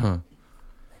 And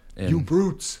You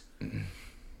brutes.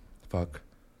 Fuck.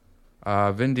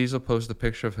 Vin Diesel posted a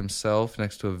picture of himself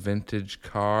next to a vintage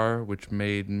car, which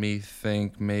made me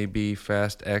think maybe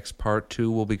Fast X Part 2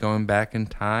 will be going back in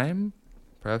time,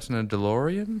 perhaps in a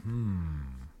DeLorean.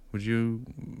 Would you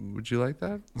like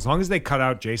that? As long as they cut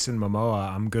out Jason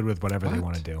Momoa, I'm good with whatever they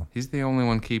want to do. He's the only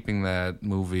one keeping that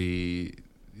movie.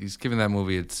 He's giving that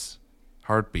movie its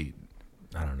heartbeat.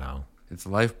 I don't know. Its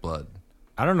lifeblood.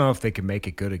 I don't know if they can make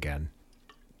it good again.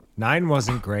 9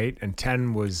 wasn't great, and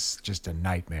 10 was just a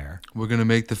nightmare. We're going to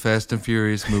make the Fast and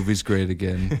Furious movies great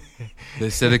again. They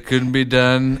said it couldn't be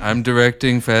done. I'm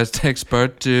directing Fast X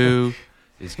Part 2.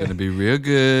 It's going to be real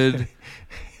good.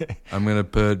 I'm going to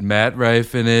put Matt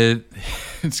Rife in it.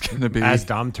 It's going to be... As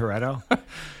Dom Toretto?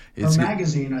 Our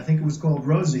magazine, I think it was called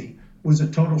Rosie, was a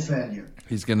total failure.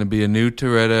 He's going to be a new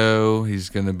Toretto. He's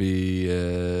going to be...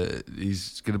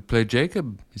 he's going to play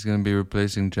Jacob. He's going to be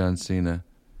replacing John Cena.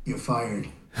 You're fired.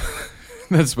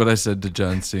 That's what I said to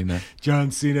John Cena.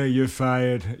 John Cena, you're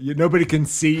fired. Nobody can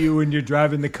see you when you're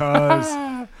driving the cars.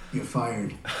 You're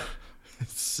fired.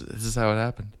 This is how it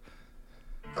happened.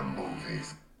 The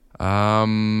movies.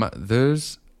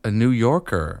 There's a New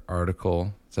Yorker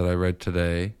article that I read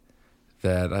today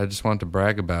that I just wanted to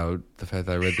brag about. The fact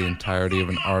that I read the entirety of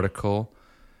an article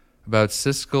about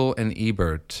Siskel and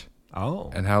Ebert.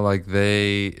 Oh. And how, like,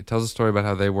 it tells a story about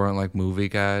how they weren't, like, movie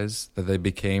guys, that they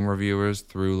became reviewers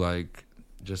through, like,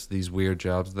 just these weird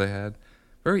jobs they had.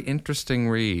 Very interesting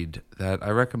read that I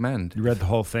recommend. You read the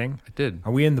whole thing? I did.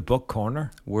 Are we in the book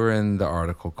corner? We're in the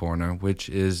article corner, which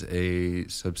is a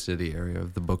subsidiary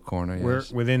of the book corner,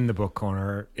 yes. We're within the book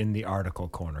corner, in the article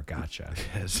corner. Gotcha.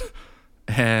 Yes.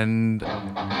 And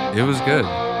it was good.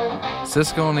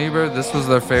 Siskel and Ebert, this was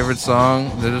their favorite song.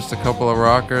 They're just a couple of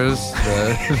rockers.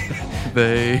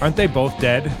 Aren't they both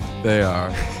dead? They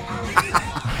are.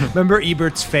 Remember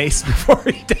Ebert's face before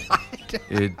he died?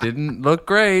 It didn't look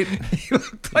great. He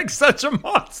looked like such a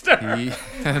monster. He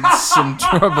had some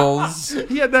troubles.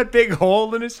 He had that big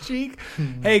hole in his cheek.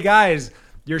 Hey, guys,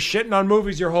 you're shitting on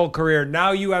movies your whole career.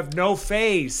 Now you have no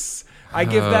face. I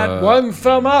give that one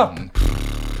thumb up.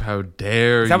 How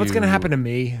dare you? Is that what's going to happen to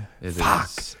me? It Fuck.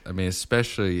 is. I mean,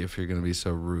 especially if you're going to be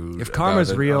so rude. If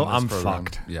karma's real, I'm program.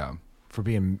 fucked. Yeah. For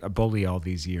being a bully all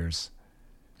these years.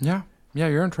 Yeah. Yeah,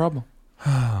 you're in trouble.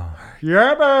 Yeah,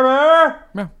 baby.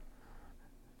 Yeah.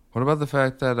 What about the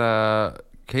fact that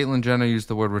Caitlyn Jenner used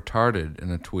the word retarded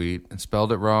in a tweet and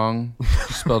spelled it wrong?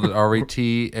 She spelled it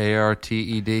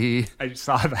RETARTED. I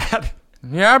saw that.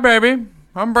 Yeah, baby.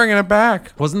 I'm bringing it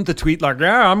back. Wasn't the tweet like,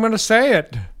 yeah, I'm going to say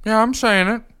it. Yeah, I'm saying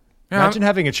it. Yeah. Imagine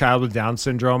having a child with Down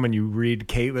syndrome and you read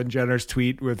Caitlyn Jenner's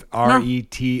tweet with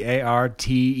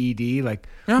RETARTED. Like,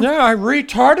 yeah, I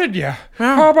retarded you. Yeah.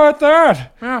 How about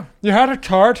that? Yeah. You had a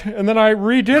tart and then I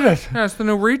redid it. Yeah, it's the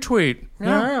new retweet.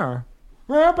 Yeah.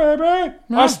 Yeah, baby.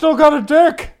 I still got a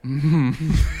dick.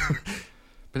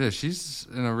 But yeah, she's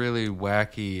in a really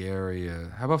wacky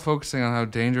area. How about focusing on how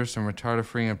dangerous and retarded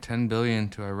freeing up 10 billion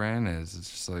to Iran is? It's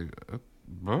just like,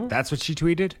 what? That's what she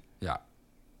tweeted? Yeah.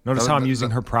 Notice how I'm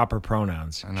using her proper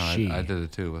pronouns. I know, She. I did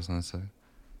it too, wasn't it? So?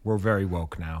 We're very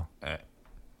woke now.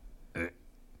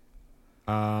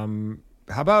 How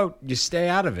about you stay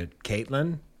out of it,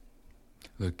 Caitlin?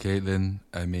 Look, Caitlin,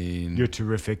 I mean... You're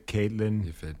terrific, Caitlin.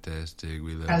 You're fantastic.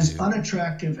 We love As you.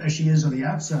 unattractive as she is on the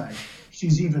outside,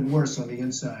 she's even worse on the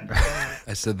inside.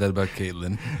 I said that about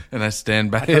Caitlin, and I stand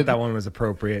by I it. thought that one was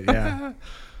appropriate, yeah.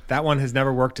 That one has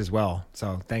never worked as well.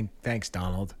 So thanks,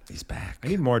 Donald. He's back. I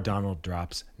need more Donald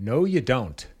drops. No, you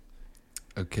don't.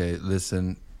 Okay,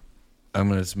 listen. I'm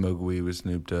going to smoke weed with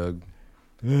Snoop Dogg.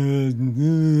 This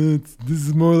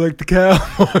is more like the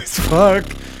Cowboys. Fuck.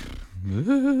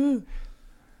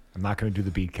 I'm not going to do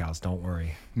the beat cows. Don't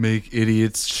worry. Make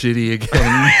idiots shitty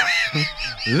again.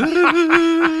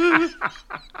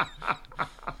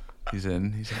 He's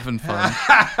in. He's having fun.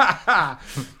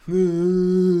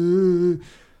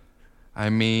 I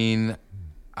mean,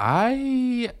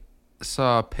 I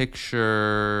saw a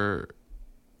picture.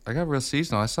 I got real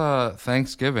seasonal. I saw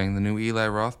Thanksgiving, the new Eli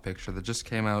Roth picture that just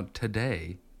came out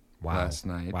today, last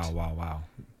night. Wow.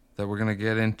 That we're going to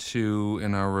get into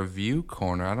in our review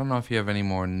corner. I don't know if you have any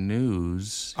more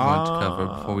news you want to cover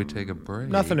before we take a break.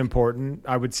 Nothing important.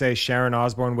 I would say Sharon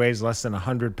Osbourne weighs less than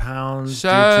 100 pounds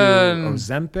Sharon. due to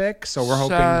Ozempic, so we're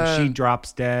hoping she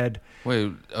drops dead.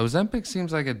 Wait, Ozempic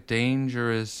seems like a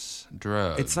dangerous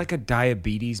drug. It's like a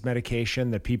diabetes medication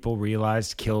that people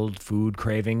realized killed food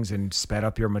cravings and sped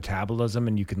up your metabolism,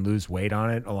 and you can lose weight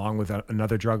on it, along with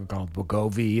another drug called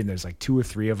Wegovy, and there's like 2 or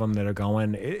 3 of them that are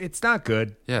going. It's not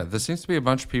good. Yeah, there seems to be a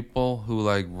bunch of people who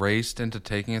like raced into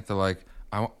taking it. They're like,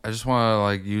 I just want to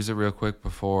like use it real quick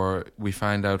before we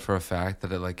find out for a fact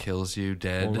that it like kills you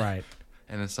dead. Well, right.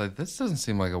 And it's like, this doesn't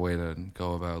seem like a way to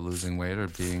go about losing weight or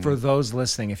being... For those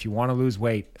listening, if you want to lose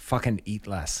weight, fucking eat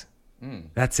less.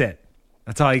 That's it.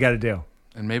 That's all you got to do.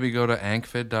 And maybe go to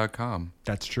ankfit.com.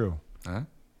 That's true. Huh?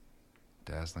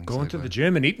 Dazzling. Going to segue. the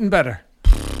gym and eating better.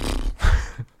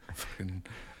 Fucking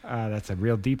That's a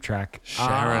real deep track.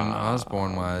 Sharon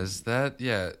Osbourne wise.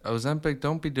 Ozempic,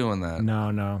 don't be doing that.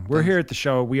 No. We're here at the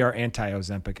show. We are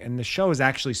anti-Ozempic. And the show is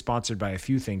actually sponsored by a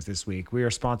few things this week. We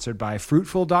are sponsored by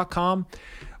Fruitful.com,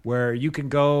 where you can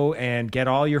go and get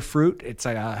all your fruit. It's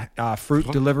a fruit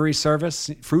delivery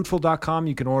service. Fruitful.com,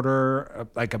 you can order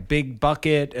like a big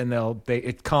bucket, and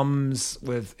it comes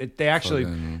with it.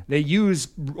 They use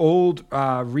old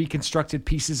reconstructed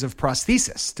pieces of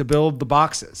prosthesis to build the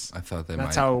boxes. I thought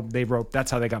That's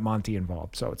how they got Monty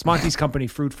involved. So it's Monty's company,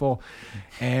 Fruitful.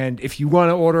 And if you want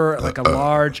to order like a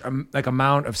large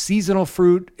amount of seasonal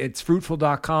fruit, it's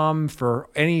Fruitful.com for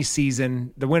any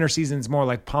season. The winter season is more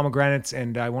like pomegranates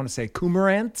and I want to say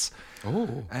coumarants.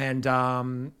 Oh.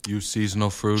 And use seasonal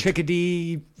fruit.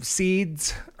 Chickadee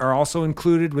seeds are also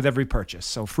included with every purchase.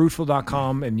 So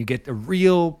Fruitful.com, and you get a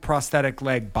real prosthetic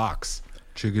leg box.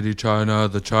 Chickadee China,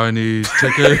 the Chinese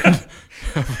chicken.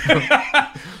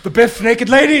 The Biff Naked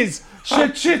Ladies.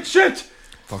 Shit.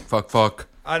 Fuck.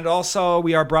 And also,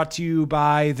 we are brought to you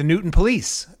by the Newton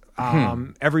Police.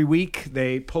 Every week,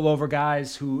 they pull over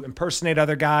guys who impersonate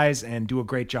other guys and do a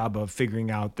great job of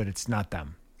figuring out that it's not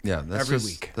them. Yeah, that's every just,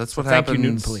 week. That's So what thank you, happens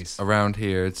Newton Police. around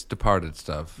here. It's departed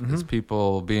stuff. It's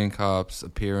people being cops,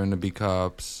 appearing to be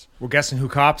cops. We're guessing who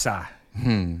cops are. That's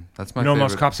my You know favorite.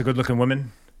 most cops are good-looking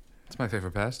women? It's my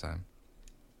favorite pastime.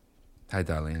 Hi,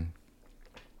 Darlene.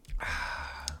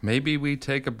 Maybe we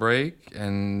take a break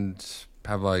and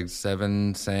have like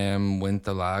 7 Sam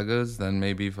winter lagers, then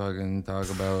maybe fucking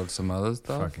talk about some other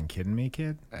stuff. Fucking kidding me,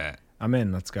 kid? I'm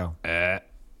in. Let's go.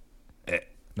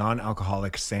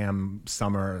 Non-alcoholic Sam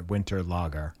summer winter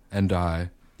lager. And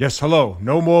I. Yes, hello.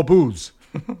 No more booze.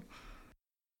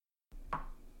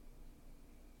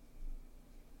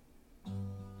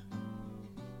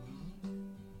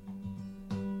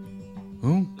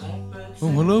 Oh,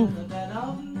 hello.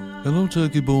 Hello,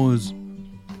 turkey boys.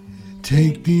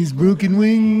 Take these broken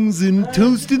wings and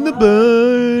toast in the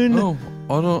bun. Oh,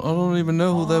 I don't even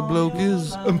know who that bloke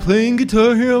is. I'm playing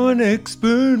Guitar Hero in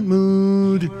expert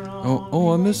mode.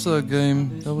 Oh, I missed that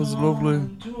game. That was lovely.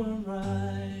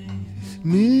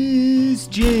 Miss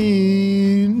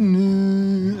Jane.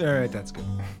 All right, that's good.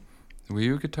 Were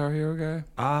you a Guitar Hero guy?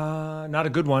 Not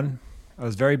a good one. I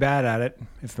was very bad at it,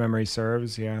 if memory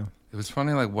serves, yeah. It was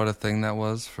funny, like, what a thing that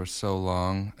was for so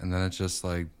long, and then it just,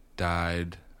 like,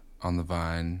 died on the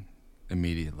vine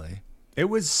immediately. It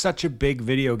was such a big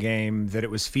video game that it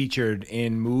was featured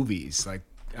in movies. Like,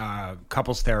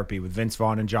 couples therapy with Vince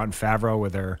Vaughn and Jon Favreau, where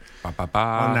they're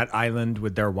on that island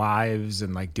with their wives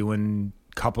and like doing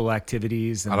couple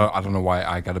activities. And I don't know why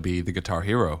I got to be the guitar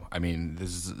hero. I mean,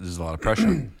 this is a lot of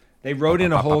pressure. They wrote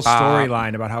in a whole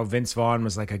storyline about how Vince Vaughn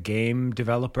was like a game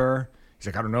developer. He's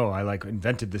like, I don't know, I like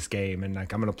invented this game and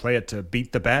like I'm gonna play it to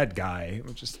beat the bad guy.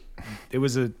 It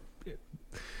was a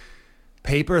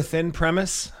paper thin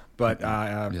premise, but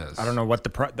yes. I don't know what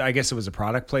I guess it was a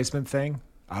product placement thing.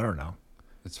 I don't know.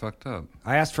 It's fucked up.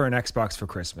 I asked for an Xbox for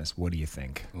Christmas. What do you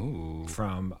think? Ooh.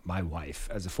 From my wife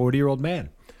as a 40-year-old man.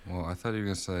 Well, I thought you were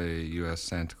gonna say U.S.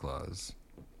 Santa Claus,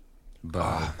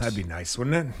 but that'd be nice,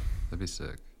 wouldn't it? That'd be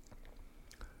sick.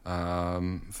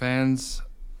 Fans,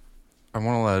 I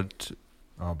want to let.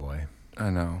 Oh boy, I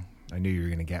know. I knew you were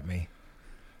gonna get me.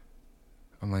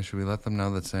 I'm like, should we let them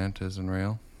know that Santa isn't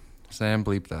real? Sam,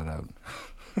 bleep that out.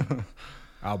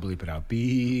 I'll bleep it out.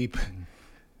 Beep.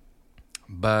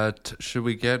 But should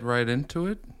we get right into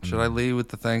it? Should I lead with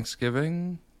the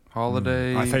Thanksgiving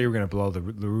holiday? I thought you were going to blow the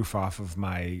roof off of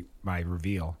my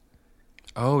reveal.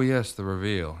 Oh, yes, the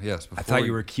reveal. Yes. I thought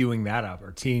you were queuing that up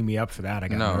or teeing me up for that. I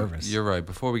got nervous. You're right.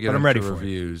 Before we get into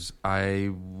reviews,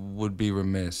 I would be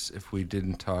remiss if we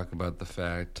didn't talk about the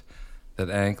fact that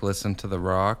Ank listened to The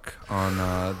Rock on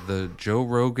the Joe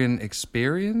Rogan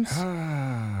Experience,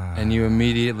 and you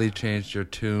immediately changed your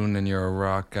tune, and you're a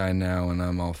rock guy now, and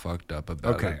I'm all fucked up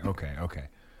about it. Okay.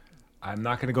 I'm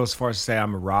not going to go as far as to say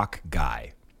I'm a rock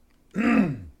guy,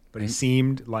 but he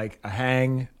seemed like a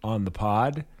hang on the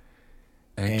pod.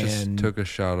 Ank just took a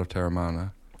shot of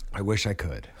Terramana. I wish I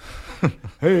could.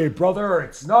 Hey, brother,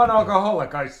 it's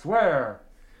non-alcoholic, I swear.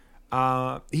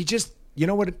 He just... You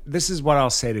know what? This is what I'll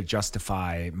say to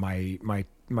justify my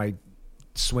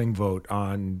swing vote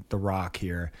on The Rock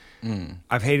here.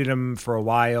 I've hated him for a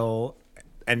while,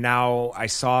 and now I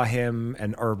saw him,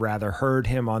 or rather heard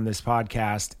him on this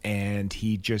podcast, and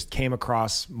he just came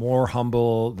across more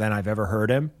humble than I've ever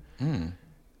heard him.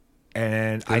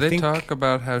 And Did they talk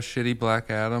about how shitty Black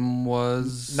Adam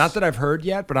was? Not that I've heard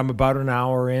yet, but I'm about an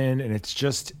hour in, and it's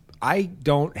just I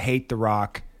don't hate The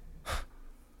Rock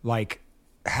like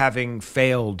having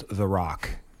failed The Rock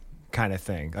kind of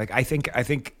thing. Like I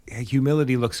think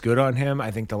humility looks good on him.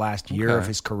 I think the last year of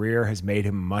his career has made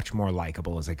him much more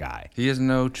likable as a guy. He has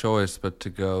no choice but to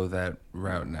go that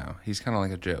route now. He's kind of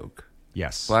like a joke.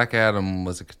 Yes. Black Adam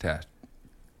was a catastrophe.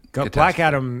 Black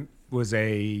Adam was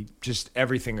just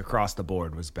everything across the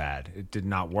board was bad. It did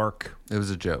not work. It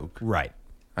was a joke. Right.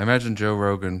 I imagine Joe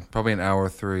Rogan, probably in hour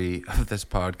 3 of this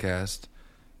podcast,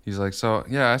 he's like, so,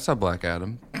 yeah, I saw Black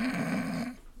Adam.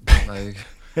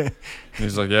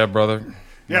 He's like, yeah, brother.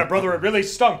 Yeah, brother, it really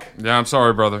stunk. Yeah, I'm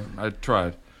sorry, brother. I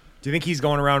tried. Do you think he's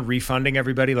going around refunding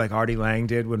everybody like Artie Lang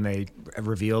did when they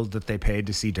revealed that they paid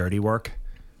to see Dirty Work?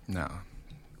 No.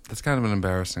 That's kind of an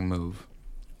embarrassing move.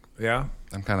 Yeah?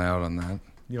 I'm kind of out on that.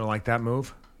 You don't like that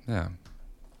move? Yeah.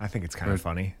 I think it's kind of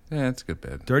funny. Yeah, it's a good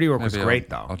bit. Dirty Work was great,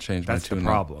 though. I'll change that's my tune. That's the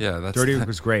problem. Yeah, that's Dirty Work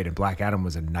was great, and Black Adam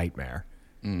was a nightmare.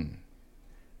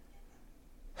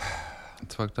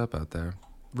 It's fucked up out there.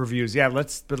 Reviews, yeah.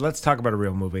 Let's talk about a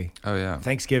real movie. Oh yeah,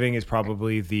 Thanksgiving is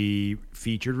probably the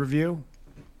featured review.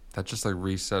 That just like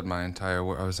reset my entire.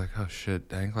 I was like, oh shit,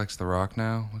 Hank likes The Rock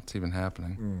now. What's even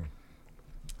happening?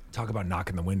 Talk about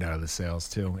knocking the wind out of the sails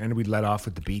too. And we let off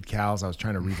with the Beat Cows. I was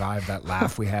trying to revive that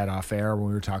laugh we had off air when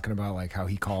we were talking about like how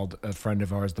he called a friend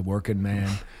of ours the working man.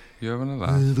 You having a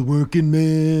laugh? The working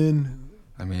man.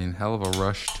 I mean, hell of a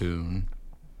Rush tune.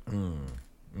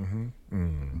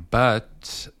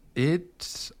 But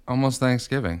it's almost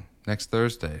Thanksgiving, next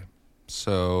Thursday.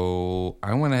 So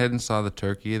I went ahead and saw the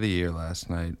Turkey of the Year last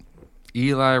night.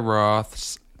 Eli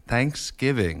Roth's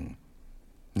Thanksgiving.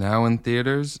 Now in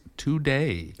theaters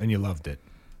today. And you loved it.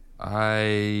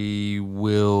 I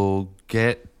will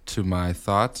get to my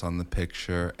thoughts on the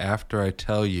picture after I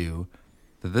tell you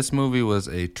that this movie was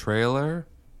a trailer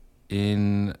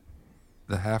in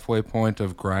the halfway point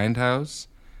of Grindhouse,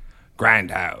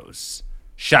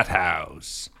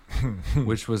 Shuthouse,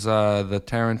 which was the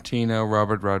Tarantino,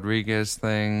 Robert Rodriguez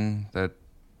thing that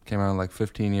came out like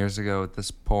 15 years ago at this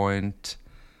point.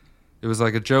 It was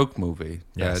like a joke movie.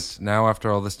 Yes. That now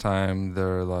after all this time,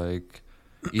 they're like,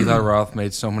 Eli Roth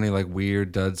made so many like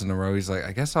weird duds in a row. He's like,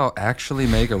 I guess I'll actually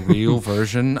make a real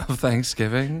version of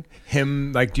Thanksgiving.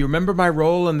 Him, like, do you remember my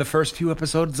role in the first few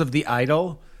episodes of The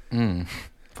Idol?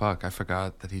 Fuck, I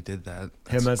forgot that he did that.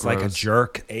 Him as like a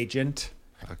jerk agent.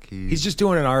 Fuck, he's just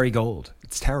doing an Ari Gold.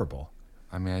 It's terrible.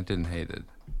 I mean, I didn't hate it.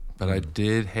 But I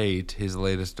did hate his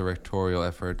latest directorial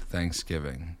effort,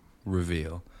 Thanksgiving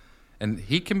Reveal. And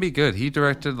he can be good. He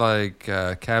directed like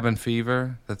Cabin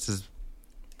Fever. That's his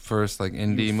first like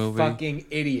indie You movie. fucking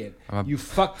idiot. You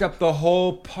fucked up the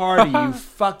whole party, you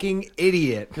fucking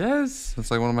idiot. Yes,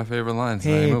 it's like one of my favorite lines.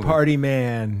 in any Hey, movie. party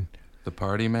man. The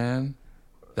Party Man.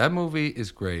 That movie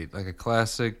is great. Like a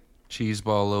classic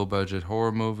cheeseball, low budget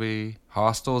horror movie.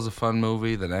 Hostel is a fun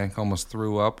movie that Ank almost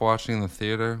threw up watching in the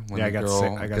theater when Yeah, the I got girl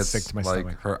sick. I got gets, sick to my like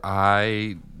stomach. her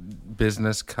eye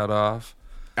business cut off.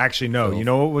 Actually, no. You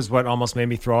know what almost made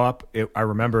me throw up? I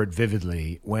remember it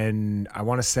vividly when I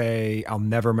want to say I'll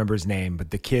never remember his name, but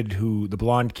the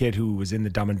blonde kid who was in the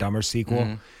Dumb and Dumber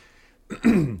sequel,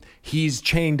 he's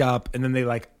chained up, and then they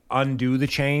like undo the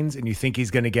chains, and you think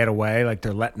he's going to get away, like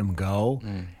they're letting him go,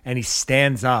 and he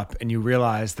stands up, and you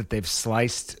realize that they've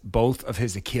sliced both of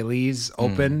his Achilles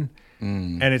open.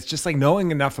 And it's just like knowing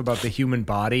enough about the human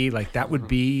body, like that would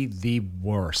be the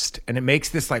worst. And it makes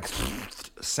this like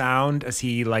sound as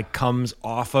he like comes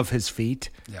off of his feet.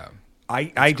 Yeah.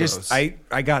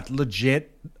 I got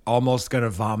legit almost gonna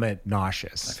vomit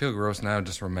nauseous. I feel gross now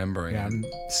just remembering Yeah, it. I'm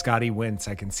Scotty Wentz,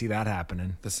 I can see that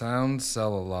happening. The sounds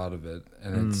sell a lot of it,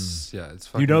 and it's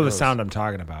fucking You know the gross. sound I'm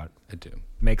talking about. I do.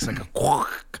 Makes like a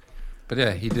quack. But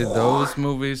yeah, he did those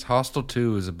movies. Hostel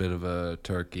 2 is a bit of a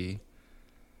turkey.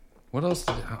 What else?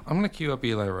 I'm going to queue up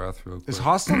Eli Roth real quick. Is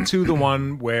Hostel 2 the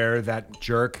one where that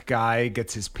jerk guy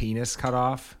gets his penis cut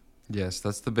off? Yes,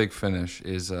 that's the big finish.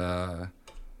 Is The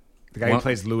guy who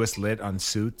plays Louis Litt on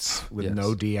Suits with Yes.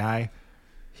 no DI?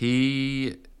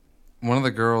 one of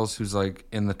the girls who's like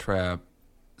in the trap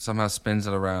somehow spins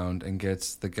it around and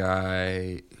gets the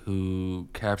guy who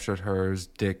captured her's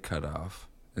dick cut off,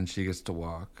 and she gets to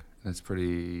walk. And it's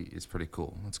pretty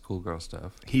cool. It's cool girl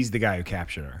stuff. He's the guy who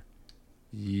captured her.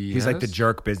 Yes. He's like the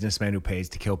jerk businessman who pays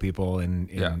to kill people in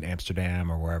Yeah.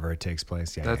 Amsterdam or wherever it takes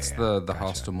place. Yeah, That's yeah. the Gotcha.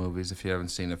 Hostel movies. If you haven't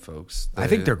seen it, folks, I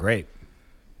think they're great.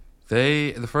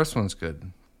 The first one's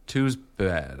good. 2's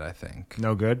bad. I think.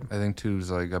 No good? I think 2's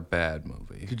like a bad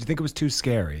movie. Did you think it was too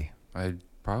scary? I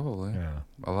probably. Yeah.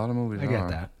 A lot of movies. I get are.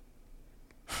 that.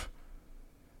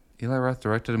 Eli Roth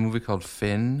directed a movie called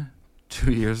Finn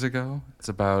 2 years ago. It's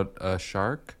about a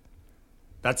shark.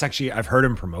 That's actually, I've heard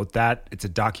him promote that. It's a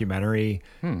documentary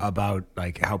about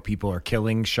like how people are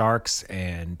killing sharks.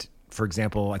 And for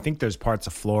example, I think there's parts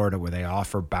of Florida where they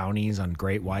offer bounties on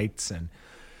great whites. And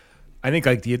I think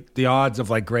like the odds of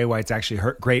like great whites actually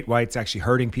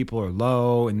hurting people are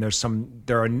low. And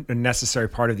they're a necessary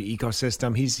part of the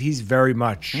ecosystem. He's very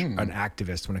much an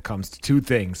activist when it comes to two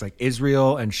things, like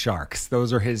Israel and sharks.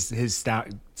 Those are his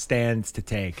stands to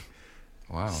take.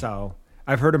 Wow. So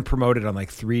I've heard him promote it on like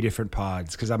 3 different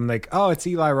pods because I'm like, oh, it's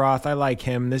Eli Roth. I like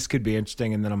him. This could be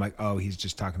interesting. And then I'm like, oh, he's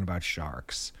just talking about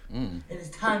sharks. It is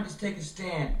time to take a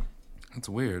stand. That's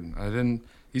weird.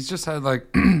 He's just had like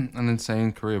an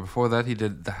insane career. Before that, he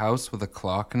did The House with a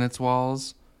Clock in its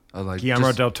walls. Guillermo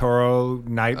just del Toro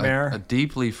Nightmare. a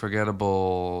deeply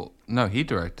forgettable. No, he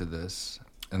directed this.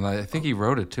 And I think he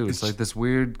wrote it too. It's like this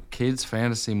weird kids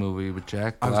fantasy movie with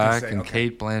Jack I was gonna Black say, and okay.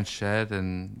 Kate Blanchett,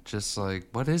 and just like,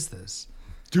 what is this?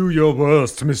 Do your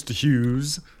worst, Mr.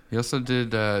 Hughes. He also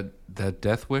did that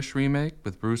Death Wish remake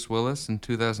with Bruce Willis in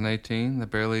 2018 that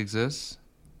barely exists.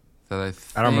 I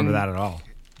don't remember that at all.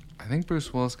 I think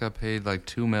Bruce Willis got paid like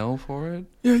 $2 million for it.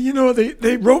 Yeah, you know,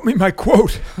 they wrote me my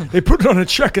quote. They put it on a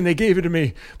check and they gave it to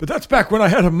me. But that's back when I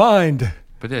had a mind.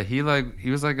 But yeah, he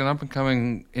was like an up and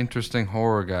coming interesting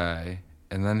horror guy,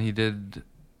 and then he did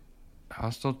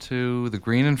Hostel 2. The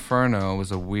Green Inferno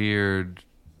was a weird,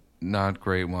 not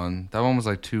great one. That one was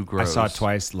like too gross. I saw it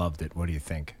twice, loved it. What do you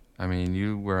think? I mean,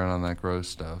 you were on that gross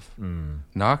stuff.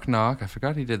 Knock Knock. I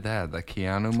forgot he did that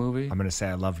Keanu movie. I'm gonna say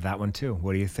I loved that one too.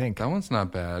 What do you think? That one's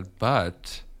not bad,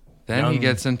 but then he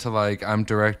gets into like, I'm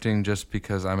directing just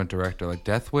because I'm a director, like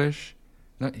Death Wish.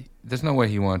 No, there's no way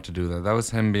he wanted to do that. That was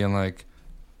him being like,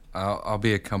 I'll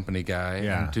be a company guy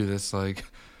and do this like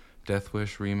Death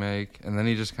Wish remake, and then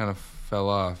he just kind of fell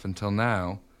off until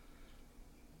now.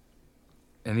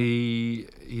 And he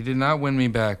did not win me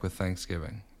back with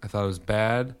Thanksgiving. I thought it was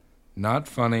bad, not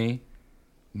funny,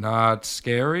 not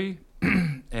scary,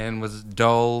 and was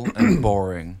dull and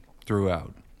boring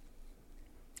throughout.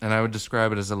 And I would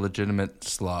describe it as a legitimate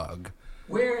slog.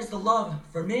 Where is the love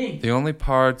for me? The only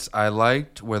parts I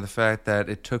liked were the fact that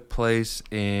it took place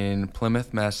in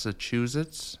Plymouth,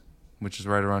 Massachusetts, which is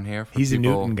right around here. For He's a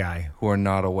people Newton guy. who are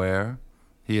not aware.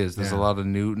 He is. There's a lot of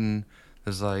Newton.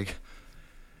 There's like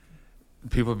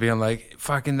people being like,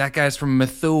 fucking that guy's from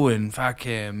Methuen, fuck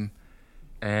him.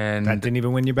 And That didn't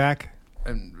even win you back?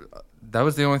 and that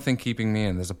was the only thing keeping me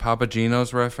in. There's a Papa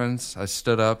Gino's reference. I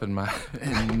stood up in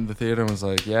the theater and was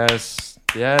like, yes,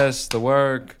 the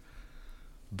work.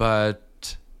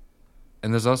 But,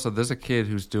 and there's a kid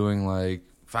who's doing like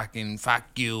fucking fuck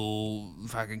you,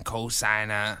 fucking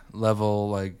cosigner level,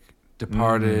 like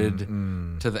Departed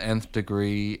to the nth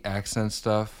degree accent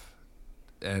stuff.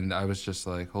 And I was just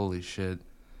like, holy shit.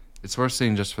 It's worth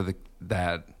seeing just for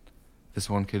that. This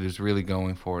one kid is really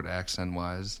going for it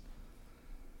accent-wise.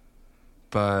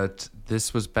 But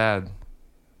this was bad.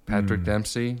 Patrick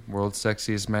Dempsey, world's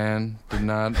sexiest man, did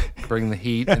not bring the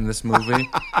heat in this movie.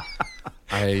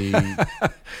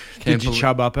 Did you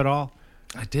chub up at all?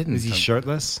 I didn't. Is he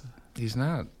shirtless? He's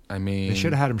not. I mean... They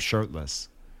should have had him shirtless.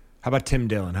 How about Tim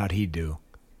Dillon? How'd he do?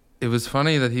 It was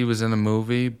funny that he was in a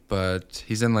movie, but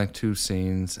he's in like 2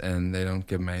 scenes, and they don't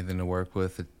give him anything to work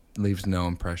with. It leaves no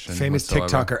impression. Famous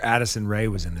whatsoever. TikToker Addison Rae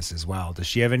was in this as well. Does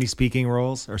she have any speaking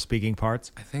roles or speaking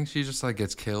parts? I think she just like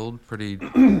gets killed pretty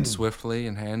swiftly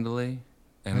and handily,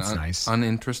 and That's nice.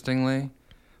 Uninterestingly.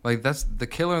 Like that's the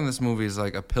killer in this movie is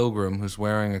like a pilgrim who's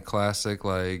wearing a classic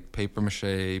like paper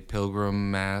mache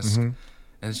pilgrim mask, and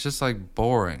it's just like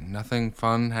boring. Nothing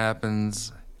fun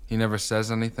happens. He never says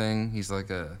anything. He's like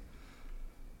a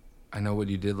I know what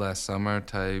you did last summer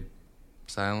type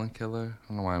silent killer. I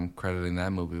don't know why I'm crediting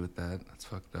that movie with that. That's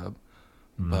fucked up.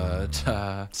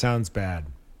 But sounds bad.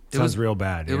 Sounds real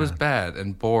bad. It was bad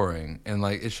and boring, and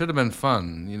like it should have been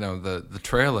fun. You know, the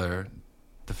trailer,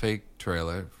 the fake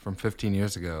trailer from 15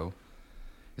 years ago.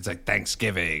 It's like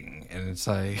Thanksgiving, and it's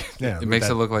like it makes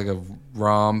it look like a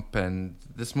romp. And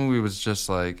this movie was just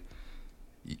like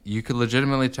you could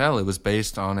legitimately tell it was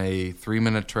based on a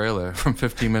 3-minute trailer from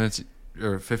 15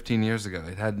 years ago.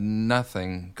 It had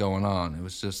nothing going on. It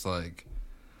was just like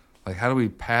how do we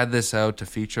pad this out to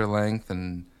feature length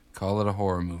and call it a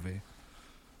horror movie?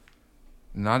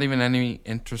 Not even any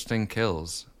interesting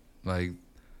kills. Like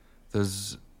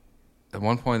there's at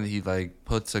one point he like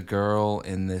puts a girl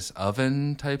in this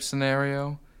oven type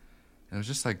scenario, and it was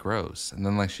just like gross. And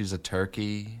then like she's a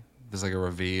turkey. There's like a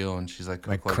reveal, and she's like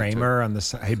Kramer on the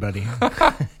side. Hey, buddy,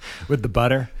 with the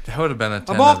butter. That would have been a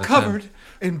 10 I'm all out of covered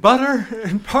 10. in butter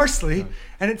and parsley,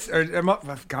 and it's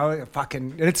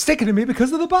and it's sticking to me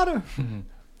because of the butter.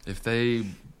 If they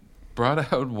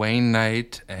brought out Wayne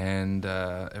Knight and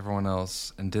everyone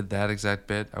else and did that exact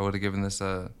bit, I would have given this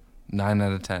a 9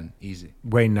 out of 10, easy.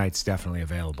 Wayne Knight's definitely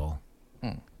available.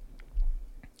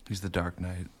 He's the Dark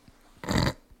Knight.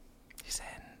 He's in.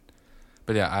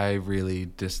 But yeah, I really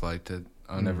disliked it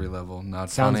on every level. Not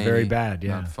Sounds funny. very bad,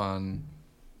 yeah. Not fun.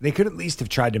 They could at least have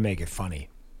tried to make it funny.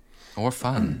 Or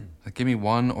fun. Like, give me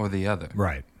one or the other.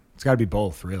 Right. It's got to be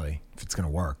both, really, if it's going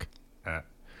to work.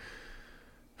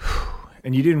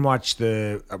 And you didn't watch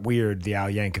the Al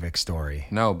Yankovic story.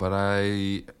 No, but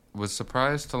I was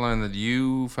surprised to learn that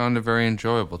you found it very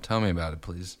enjoyable. Tell me about it,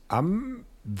 please. I'm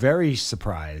very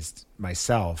surprised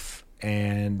myself,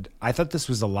 and I thought this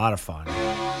was a lot of fun.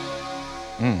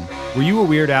 Were you a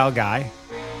Weird Al guy?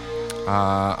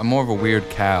 I'm more of a Weird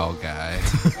Cal guy.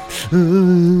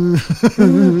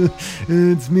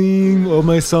 It's me. All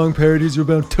my song parodies are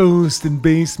about toast and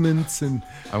basements. And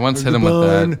I once hit him with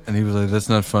that, and he was like, "That's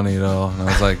not funny at all." And I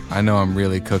was like, "I know I'm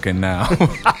really cooking now."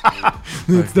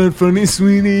 That's not funny,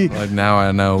 sweetie. Like now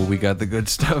I know we got the good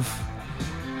stuff.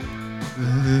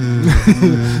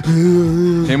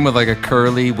 Him with like a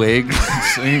curly wig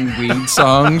singing weed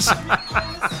songs.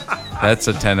 That's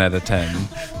a 10 out of 10.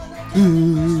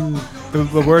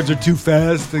 The words are too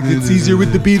fast. Like, it's easier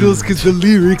with the Beatles because the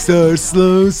lyrics are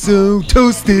slow. So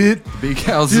toast it. B.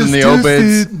 Cal's Just in the toast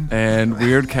obits, it. and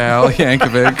Weird Cal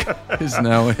Yankovic is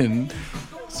now in.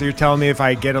 So you're telling me if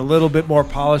I get a little bit more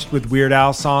polished with Weird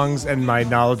Al songs and my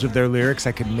knowledge of their lyrics,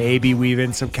 I could maybe weave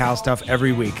in some Cal stuff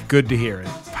every week. Good to hear it.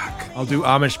 Fuck. I'll do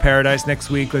Amish Paradise next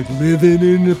week, like living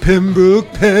in a Pembroke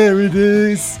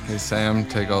paradise. Hey, Sam,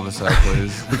 take all this out,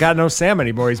 please. We got no Sam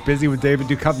anymore. He's busy with David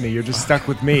Duchovny. You're just stuck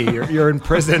with me. You're in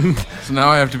prison. So now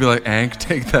I have to be like, Ank,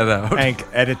 take that out. Hank,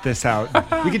 edit this out.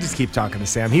 We could just keep talking to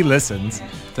Sam. He listens.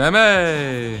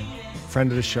 Damn.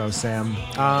 Friend of the show, Sam.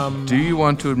 Do you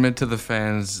want to admit to the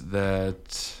fans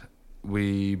that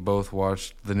we both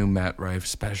watched the new Matt Rife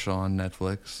special on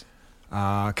Netflix?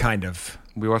 Kind of.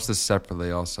 We watched this separately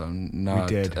also. Not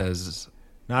We did.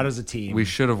 Not as a team. We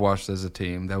should have watched as a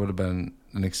team. That would have been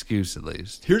an excuse at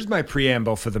least. Here's my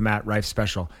preamble for the Matt Rife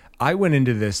special. I went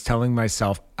into this telling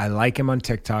myself, I like him on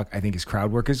TikTok. I think his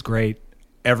crowd work is great.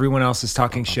 Everyone else is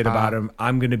talking shit about him.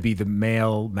 I'm going to be the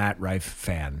male Matt Rife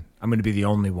fan. I'm going to be the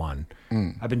only one.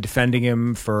 I've been defending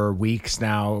him for weeks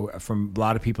now from a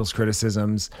lot of people's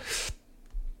criticisms.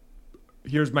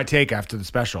 Here's my take after the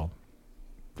special.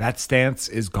 That stance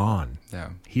is gone.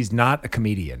 Yeah. He's not a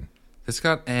comedian. This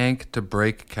got Ank to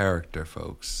break character,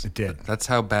 folks. It did. That's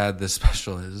how bad this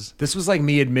special is. This was like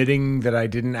me admitting that I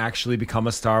didn't actually become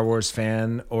a Star Wars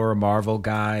fan or a Marvel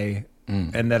guy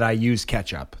and that I use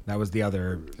ketchup. That was the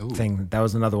other thing. That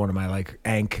was another one of my like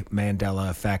Ank Mandela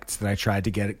effects that I tried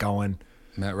to get it going.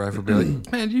 Matt Rife would be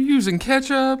like, man, you using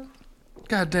ketchup?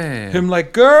 God damn. Him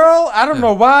like, girl, I don't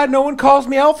know why no one calls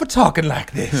me out for talking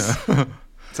like this.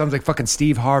 Sounds like fucking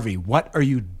Steve Harvey. What are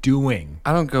you doing?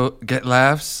 I don't go get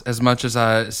laughs as much as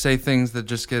I say things that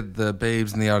just get the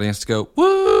babes in the audience to go,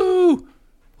 woo!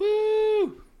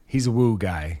 Woo! He's a woo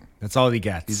guy. That's all he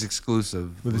gets. He's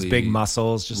exclusive. With his big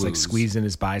muscles, just like woos. squeezing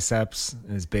his biceps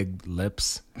and his big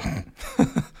lips.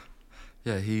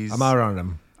 Yeah, I'm out on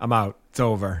him. I'm out. It's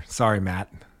over. Sorry,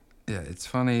 Matt. Yeah, it's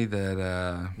funny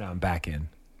that... No, I'm back in.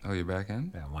 Oh, you're back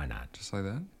in? Yeah, why not? Just like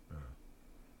that?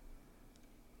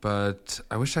 But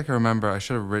I wish I could remember. I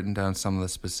should have written down some of the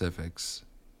specifics.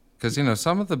 Because, you know,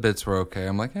 some of the bits were okay.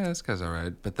 I'm like, yeah, this guy's all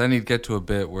right. But then he'd get to a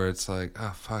bit where it's like,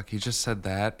 oh, fuck, he just said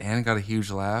that and got a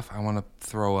huge laugh. I want to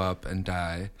throw up and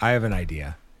die. I have an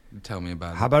idea. Tell me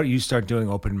about it. How about you start doing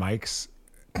open mics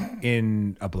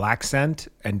in a black scent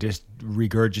and just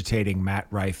regurgitating Matt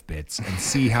Rife bits and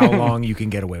see how long you can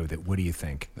get away with it? What do you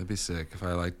think? That'd be sick if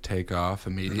I, like, take off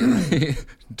immediately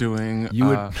doing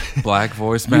black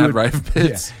voice Matt Rife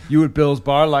bits. Yeah, you at Bill's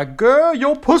bar like, girl,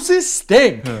 your pussy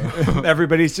stink.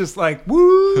 Everybody's just like,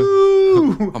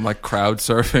 woo. I'm like crowd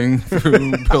surfing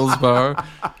through Bill's bar.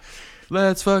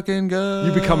 Let's fucking go.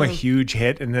 You become a huge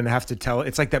hit and then have to tell.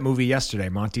 It's like that movie yesterday,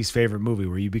 Monty's favorite movie,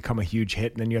 where you become a huge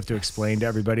hit and then you have to explain to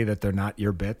everybody that they're not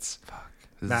your bits. Fuck.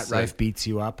 Matt Rife beats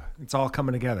you up. It's all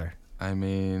coming together. I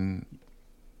mean,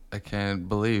 I can't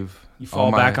believe. You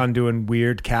fall back on doing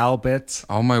weird Cal bits.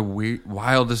 All my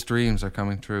wildest dreams are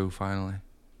coming true, finally.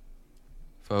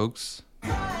 Folks.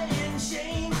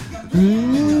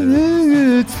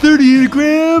 It's 30 a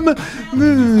gram.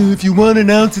 If you want an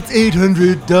ounce, it's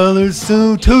 $800.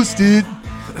 So toast it.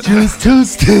 Just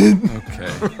toast it.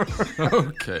 Okay.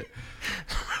 Okay.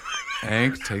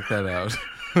 Hank, take that out.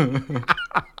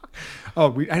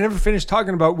 I never finished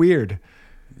talking about weird.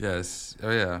 Yes.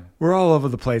 Oh, yeah. We're all over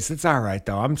the place. It's all right,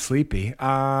 though. I'm sleepy.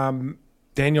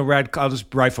 Daniel Radcliffe, I'll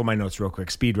just rifle my notes real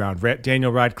quick. Speed round.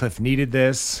 Daniel Radcliffe needed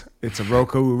this. It's a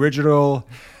Roku original.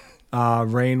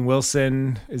 Rainn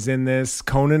Wilson is in this.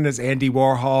 Conan as Andy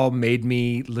Warhol made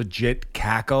me legit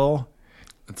cackle.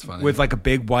 That's funny. With like a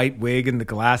big white wig and the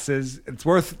glasses. It's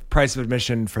worth price of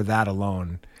admission for that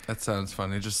alone. That sounds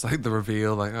funny. Just like the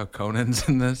reveal, like, oh, Conan's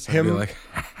in this. I'd be like,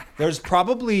 there's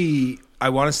probably, I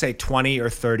want to say 20 or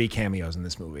 30 cameos in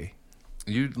this movie.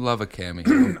 You love a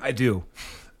cameo. I do.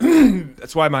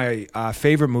 That's why my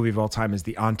favorite movie of all time is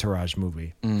the Entourage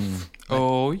movie.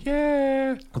 Oh,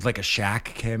 yeah. With like a Shaq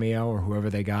cameo or whoever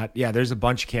they got. Yeah, there's a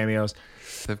bunch of cameos.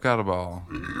 They've got a ball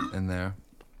in there.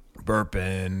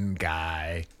 Burpin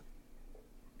guy.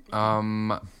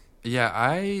 Yeah,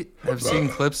 I have seen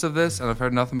clips of this, and I've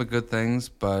heard nothing but good things,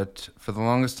 but for the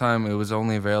longest time, it was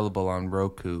only available on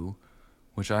Roku,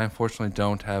 which I unfortunately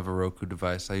don't have a Roku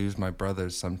device. I use my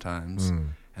brother's sometimes,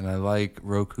 and I like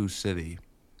Roku City.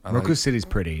 Roku City's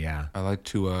pretty, yeah. I like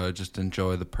to just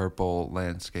enjoy the purple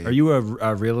landscape. Are you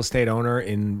a real estate owner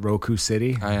in Roku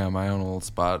City? I am. I own a little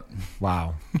spot.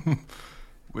 Wow.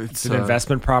 It's an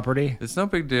investment property? It's no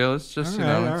big deal. It's just,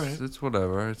 it's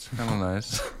whatever. It's kind of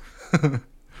nice.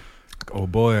 Oh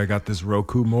boy, I got this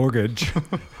Roku mortgage.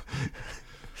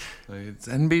 It's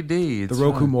NBD. It's the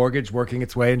Roku mortgage working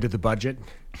its way into the budget.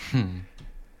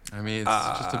 I mean,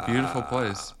 it's just a beautiful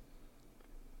place.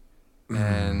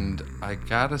 And I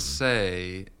gotta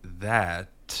say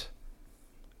that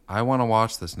I want to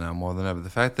watch this now more than ever. The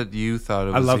fact that you thought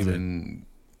it was even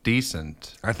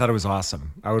decent. I thought it was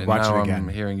awesome. I would watch it again. I'm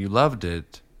hearing you loved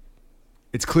it.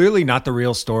 It's clearly not the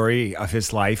real story of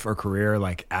his life or career,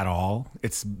 like, at all.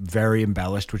 It's very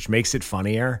embellished, which makes it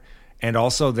funnier. And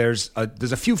also, there's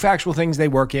a few factual things they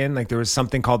work in. Like, there was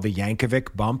something called the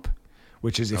Yankovic bump,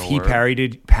 which is if he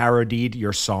parodied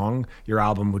your song, your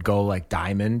album would go like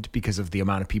diamond because of the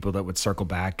amount of people that would circle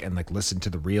back and like listen to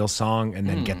the real song and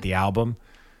then get the album.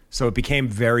 So it became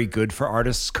very good for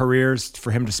artists' careers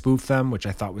for him to spoof them, which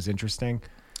I thought was interesting.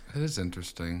 It is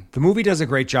interesting. The movie does a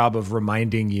great job of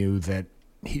reminding you that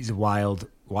he's a wild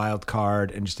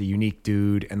card and just a unique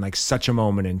dude and like such a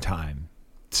moment in time.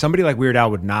 Somebody like Weird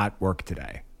Al would not work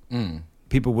today.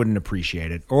 People wouldn't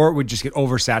appreciate it, or it would just get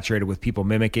oversaturated with people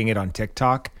mimicking it on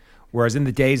TikTok. Whereas in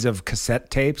the days of cassette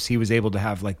tapes, he was able to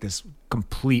have like this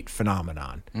complete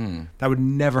phenomenon. That would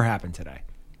never happen today.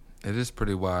 It is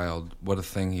pretty wild what a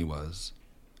thing he was.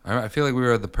 I feel like we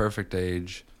were at the perfect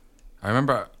age. I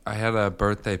remember I had a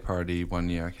birthday party one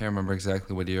year. I can't remember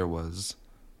exactly what year it was.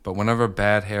 But whenever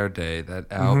Bad Hair Day,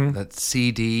 that album, that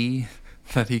CD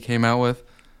that he came out with,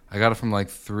 I got it from like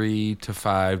 3 to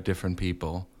 5 different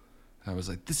people. I was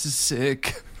like, this is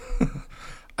sick.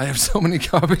 I have so many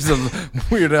copies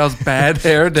of Weird Al's Bad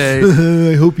Hair Day.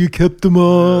 I hope you kept them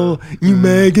all, you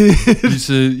maggot. You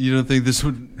said you don't think this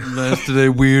would last today?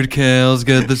 Weird Cal's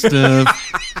got the stuff.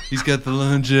 He's got the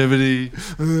longevity.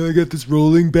 I got this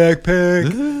rolling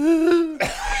backpack.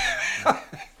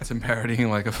 It's him parodying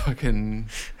like a fucking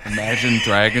Imagine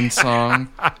Dragons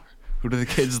song. Who do the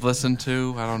kids listen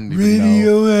to? I don't even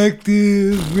know.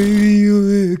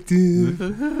 Radioactive.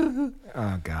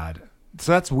 Oh, God.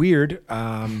 So that's weird.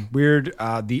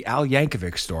 The Al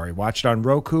Yankovic story. Watch it on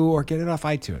Roku or get it off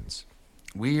iTunes.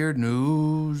 Weird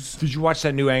news. Did you watch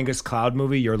that new Angus Cloud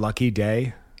movie, Your Lucky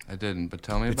Day? I didn't, but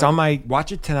tell me about It's on my...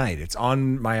 Watch it tonight. It's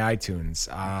on my iTunes.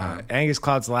 Angus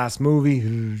Cloud's last movie.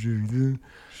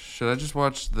 Should I just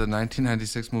watch the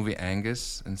 1996 movie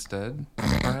Angus instead,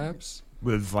 perhaps?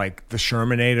 With, like, the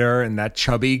Shermanator and that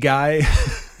chubby guy.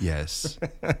 Yes.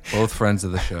 Both friends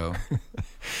of the show.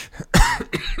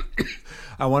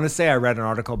 I want to say I read an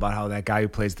article about how that guy who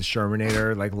plays the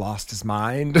Shermanator like lost his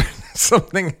mind.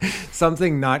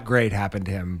 something not great happened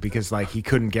to him because like he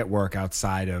couldn't get work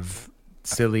outside of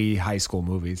silly high school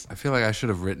movies. I feel like I should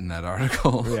have written that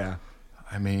article. Yeah.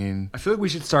 I mean, I feel like we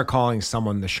should start calling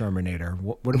someone the Shermanator.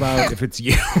 What about if it's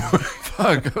you?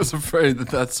 Fuck, I was afraid that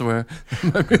that's where I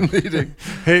might be leading.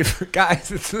 Hey, guys,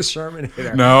 it's the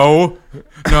Shermanator. No,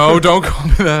 don't call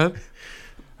me that.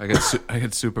 I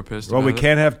get super pissed. Well, we about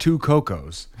can't have two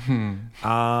Cocos.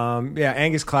 Yeah,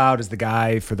 Angus Cloud is the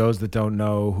guy, for those that don't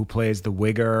know, who plays the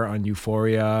Wigger on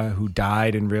Euphoria, who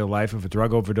died in real life of a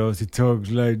drug overdose. He talks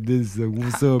like this, like,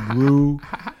 what's up, Rue?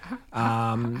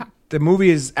 The movie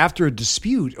is after a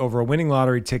dispute over a winning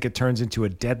lottery ticket turns into a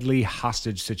deadly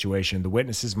hostage situation. The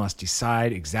witnesses must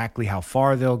decide exactly how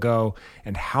far they'll go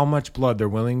and how much blood they're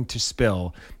willing to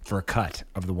spill for a cut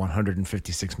of the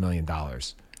 $156 million.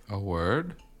 A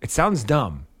word? It sounds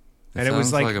dumb. And it was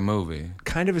sounds like a movie.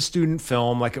 Kind of a student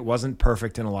film. Like, it wasn't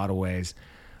perfect in a lot of ways.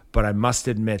 But I must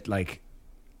admit, like,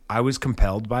 I was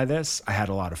compelled by this. I had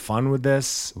a lot of fun with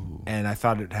this. Ooh. And I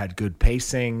thought it had good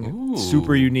pacing. Ooh.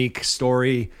 Super unique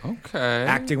story. Okay.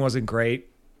 Acting wasn't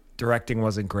great. Directing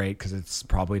wasn't great because it's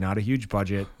probably not a huge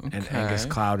budget. Okay. And Angus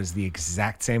Cloud is the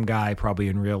exact same guy, probably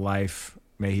in real life,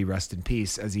 may he rest in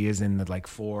peace, as he is in the, like,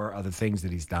 4 other things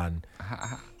that he's done.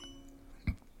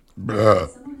 Oh,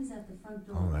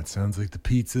 that sounds like the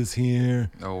pizza's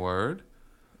here. A word?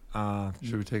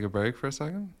 Should we take a break for a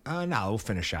second? No, we'll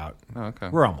finish out. Oh, okay.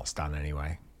 We're almost done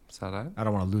anyway. Is that it? I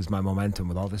don't want to lose my momentum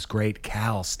with all this great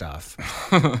Cal stuff.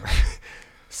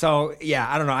 So,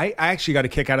 yeah, I don't know. I actually got a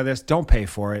kick out of this. Don't pay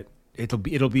for it. It'll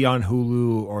be on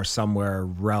Hulu or somewhere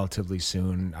relatively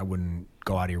soon. I wouldn't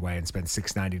go out of your way and spend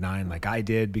 $6.99 like I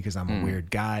did because I'm a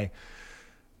weird guy.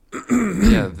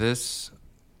 Yeah, this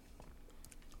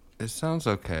sounds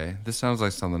okay. This sounds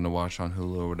like something to watch on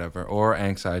Hulu or whatever, or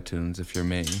Ank's iTunes if you're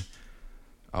me.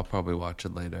 I'll probably watch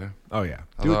it later. Oh, yeah.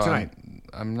 Do it tonight.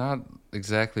 I'm not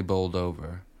exactly bowled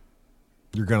over.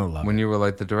 You're going to love it. When you were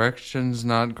like, the direction's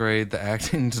not great, the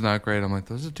acting's not great, I'm like,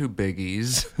 those are 2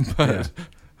 biggies. But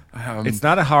it's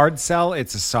not a hard sell,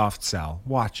 it's a soft sell.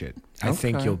 Watch it. I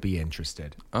think you'll be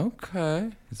interested.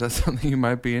 Okay. Is that something you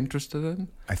might be interested in?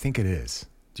 I think it is.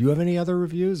 Do you have any other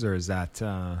reviews, or is that...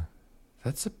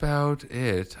 That's about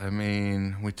it. I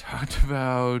mean, we talked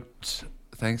about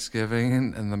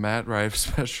Thanksgiving and the Matt Rife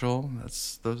special.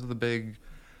 Those are the big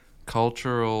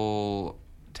cultural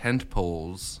tent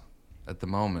poles at the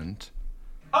moment.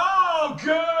 Oh,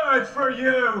 good for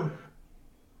you!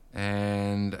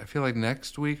 And I feel like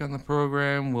next week on the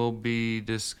program we'll be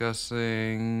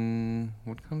discussing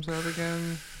what comes out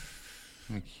again.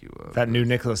 Let me cue up that new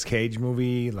Nicolas Cage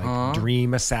movie, like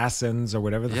Dream Assassins or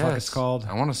whatever the fuck it's called.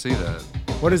 I want to see that.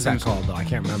 What is that called, though? I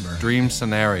can't remember. Dream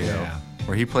Scenario,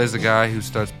 where he plays a guy who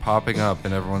starts popping up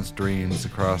in everyone's dreams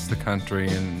across the country,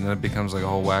 and then it becomes like a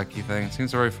whole wacky thing. It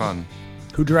seems very fun.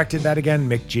 Who directed that again?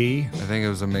 Mick G? I think it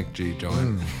was a Mick G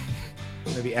joint.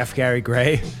 Maybe F. Gary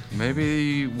Gray?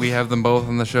 Maybe we have them both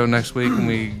on the show next week and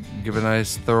we give a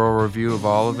nice thorough review of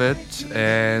all of it.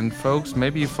 And folks,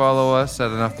 maybe you follow us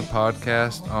at Enough the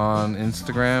Podcast on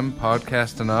Instagram,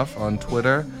 Podcast Enough on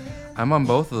Twitter. I'm on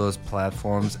both of those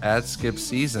platforms at Skip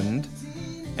Seasoned.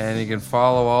 And you can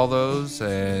follow all those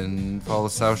and follow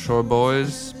South Shore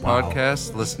Boys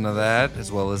podcast. Listen to that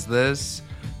as well as this.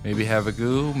 Maybe have a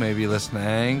goo. Maybe listen to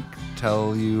Ank.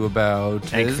 Tell you about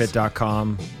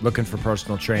AnkFit.com. Looking for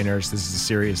personal trainers. This is a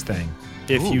serious thing.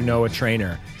 If you know a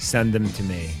trainer, send them to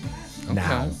me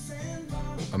now.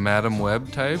 A Madam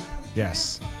Web type?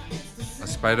 Yes. A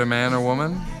Spider-Man or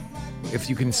woman? If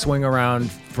you can swing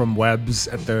around from webs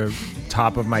at the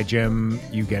top of my gym,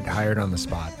 you get hired on the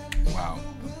spot. Wow.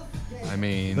 I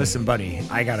mean, Listen, buddy,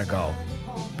 I gotta go.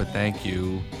 but thank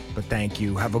you. But thank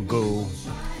you. Have a goo.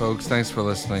 Folks, thanks for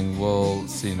listening. We'll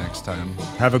see you next time.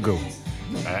 Have a goo.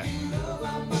 Uh,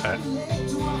 uh.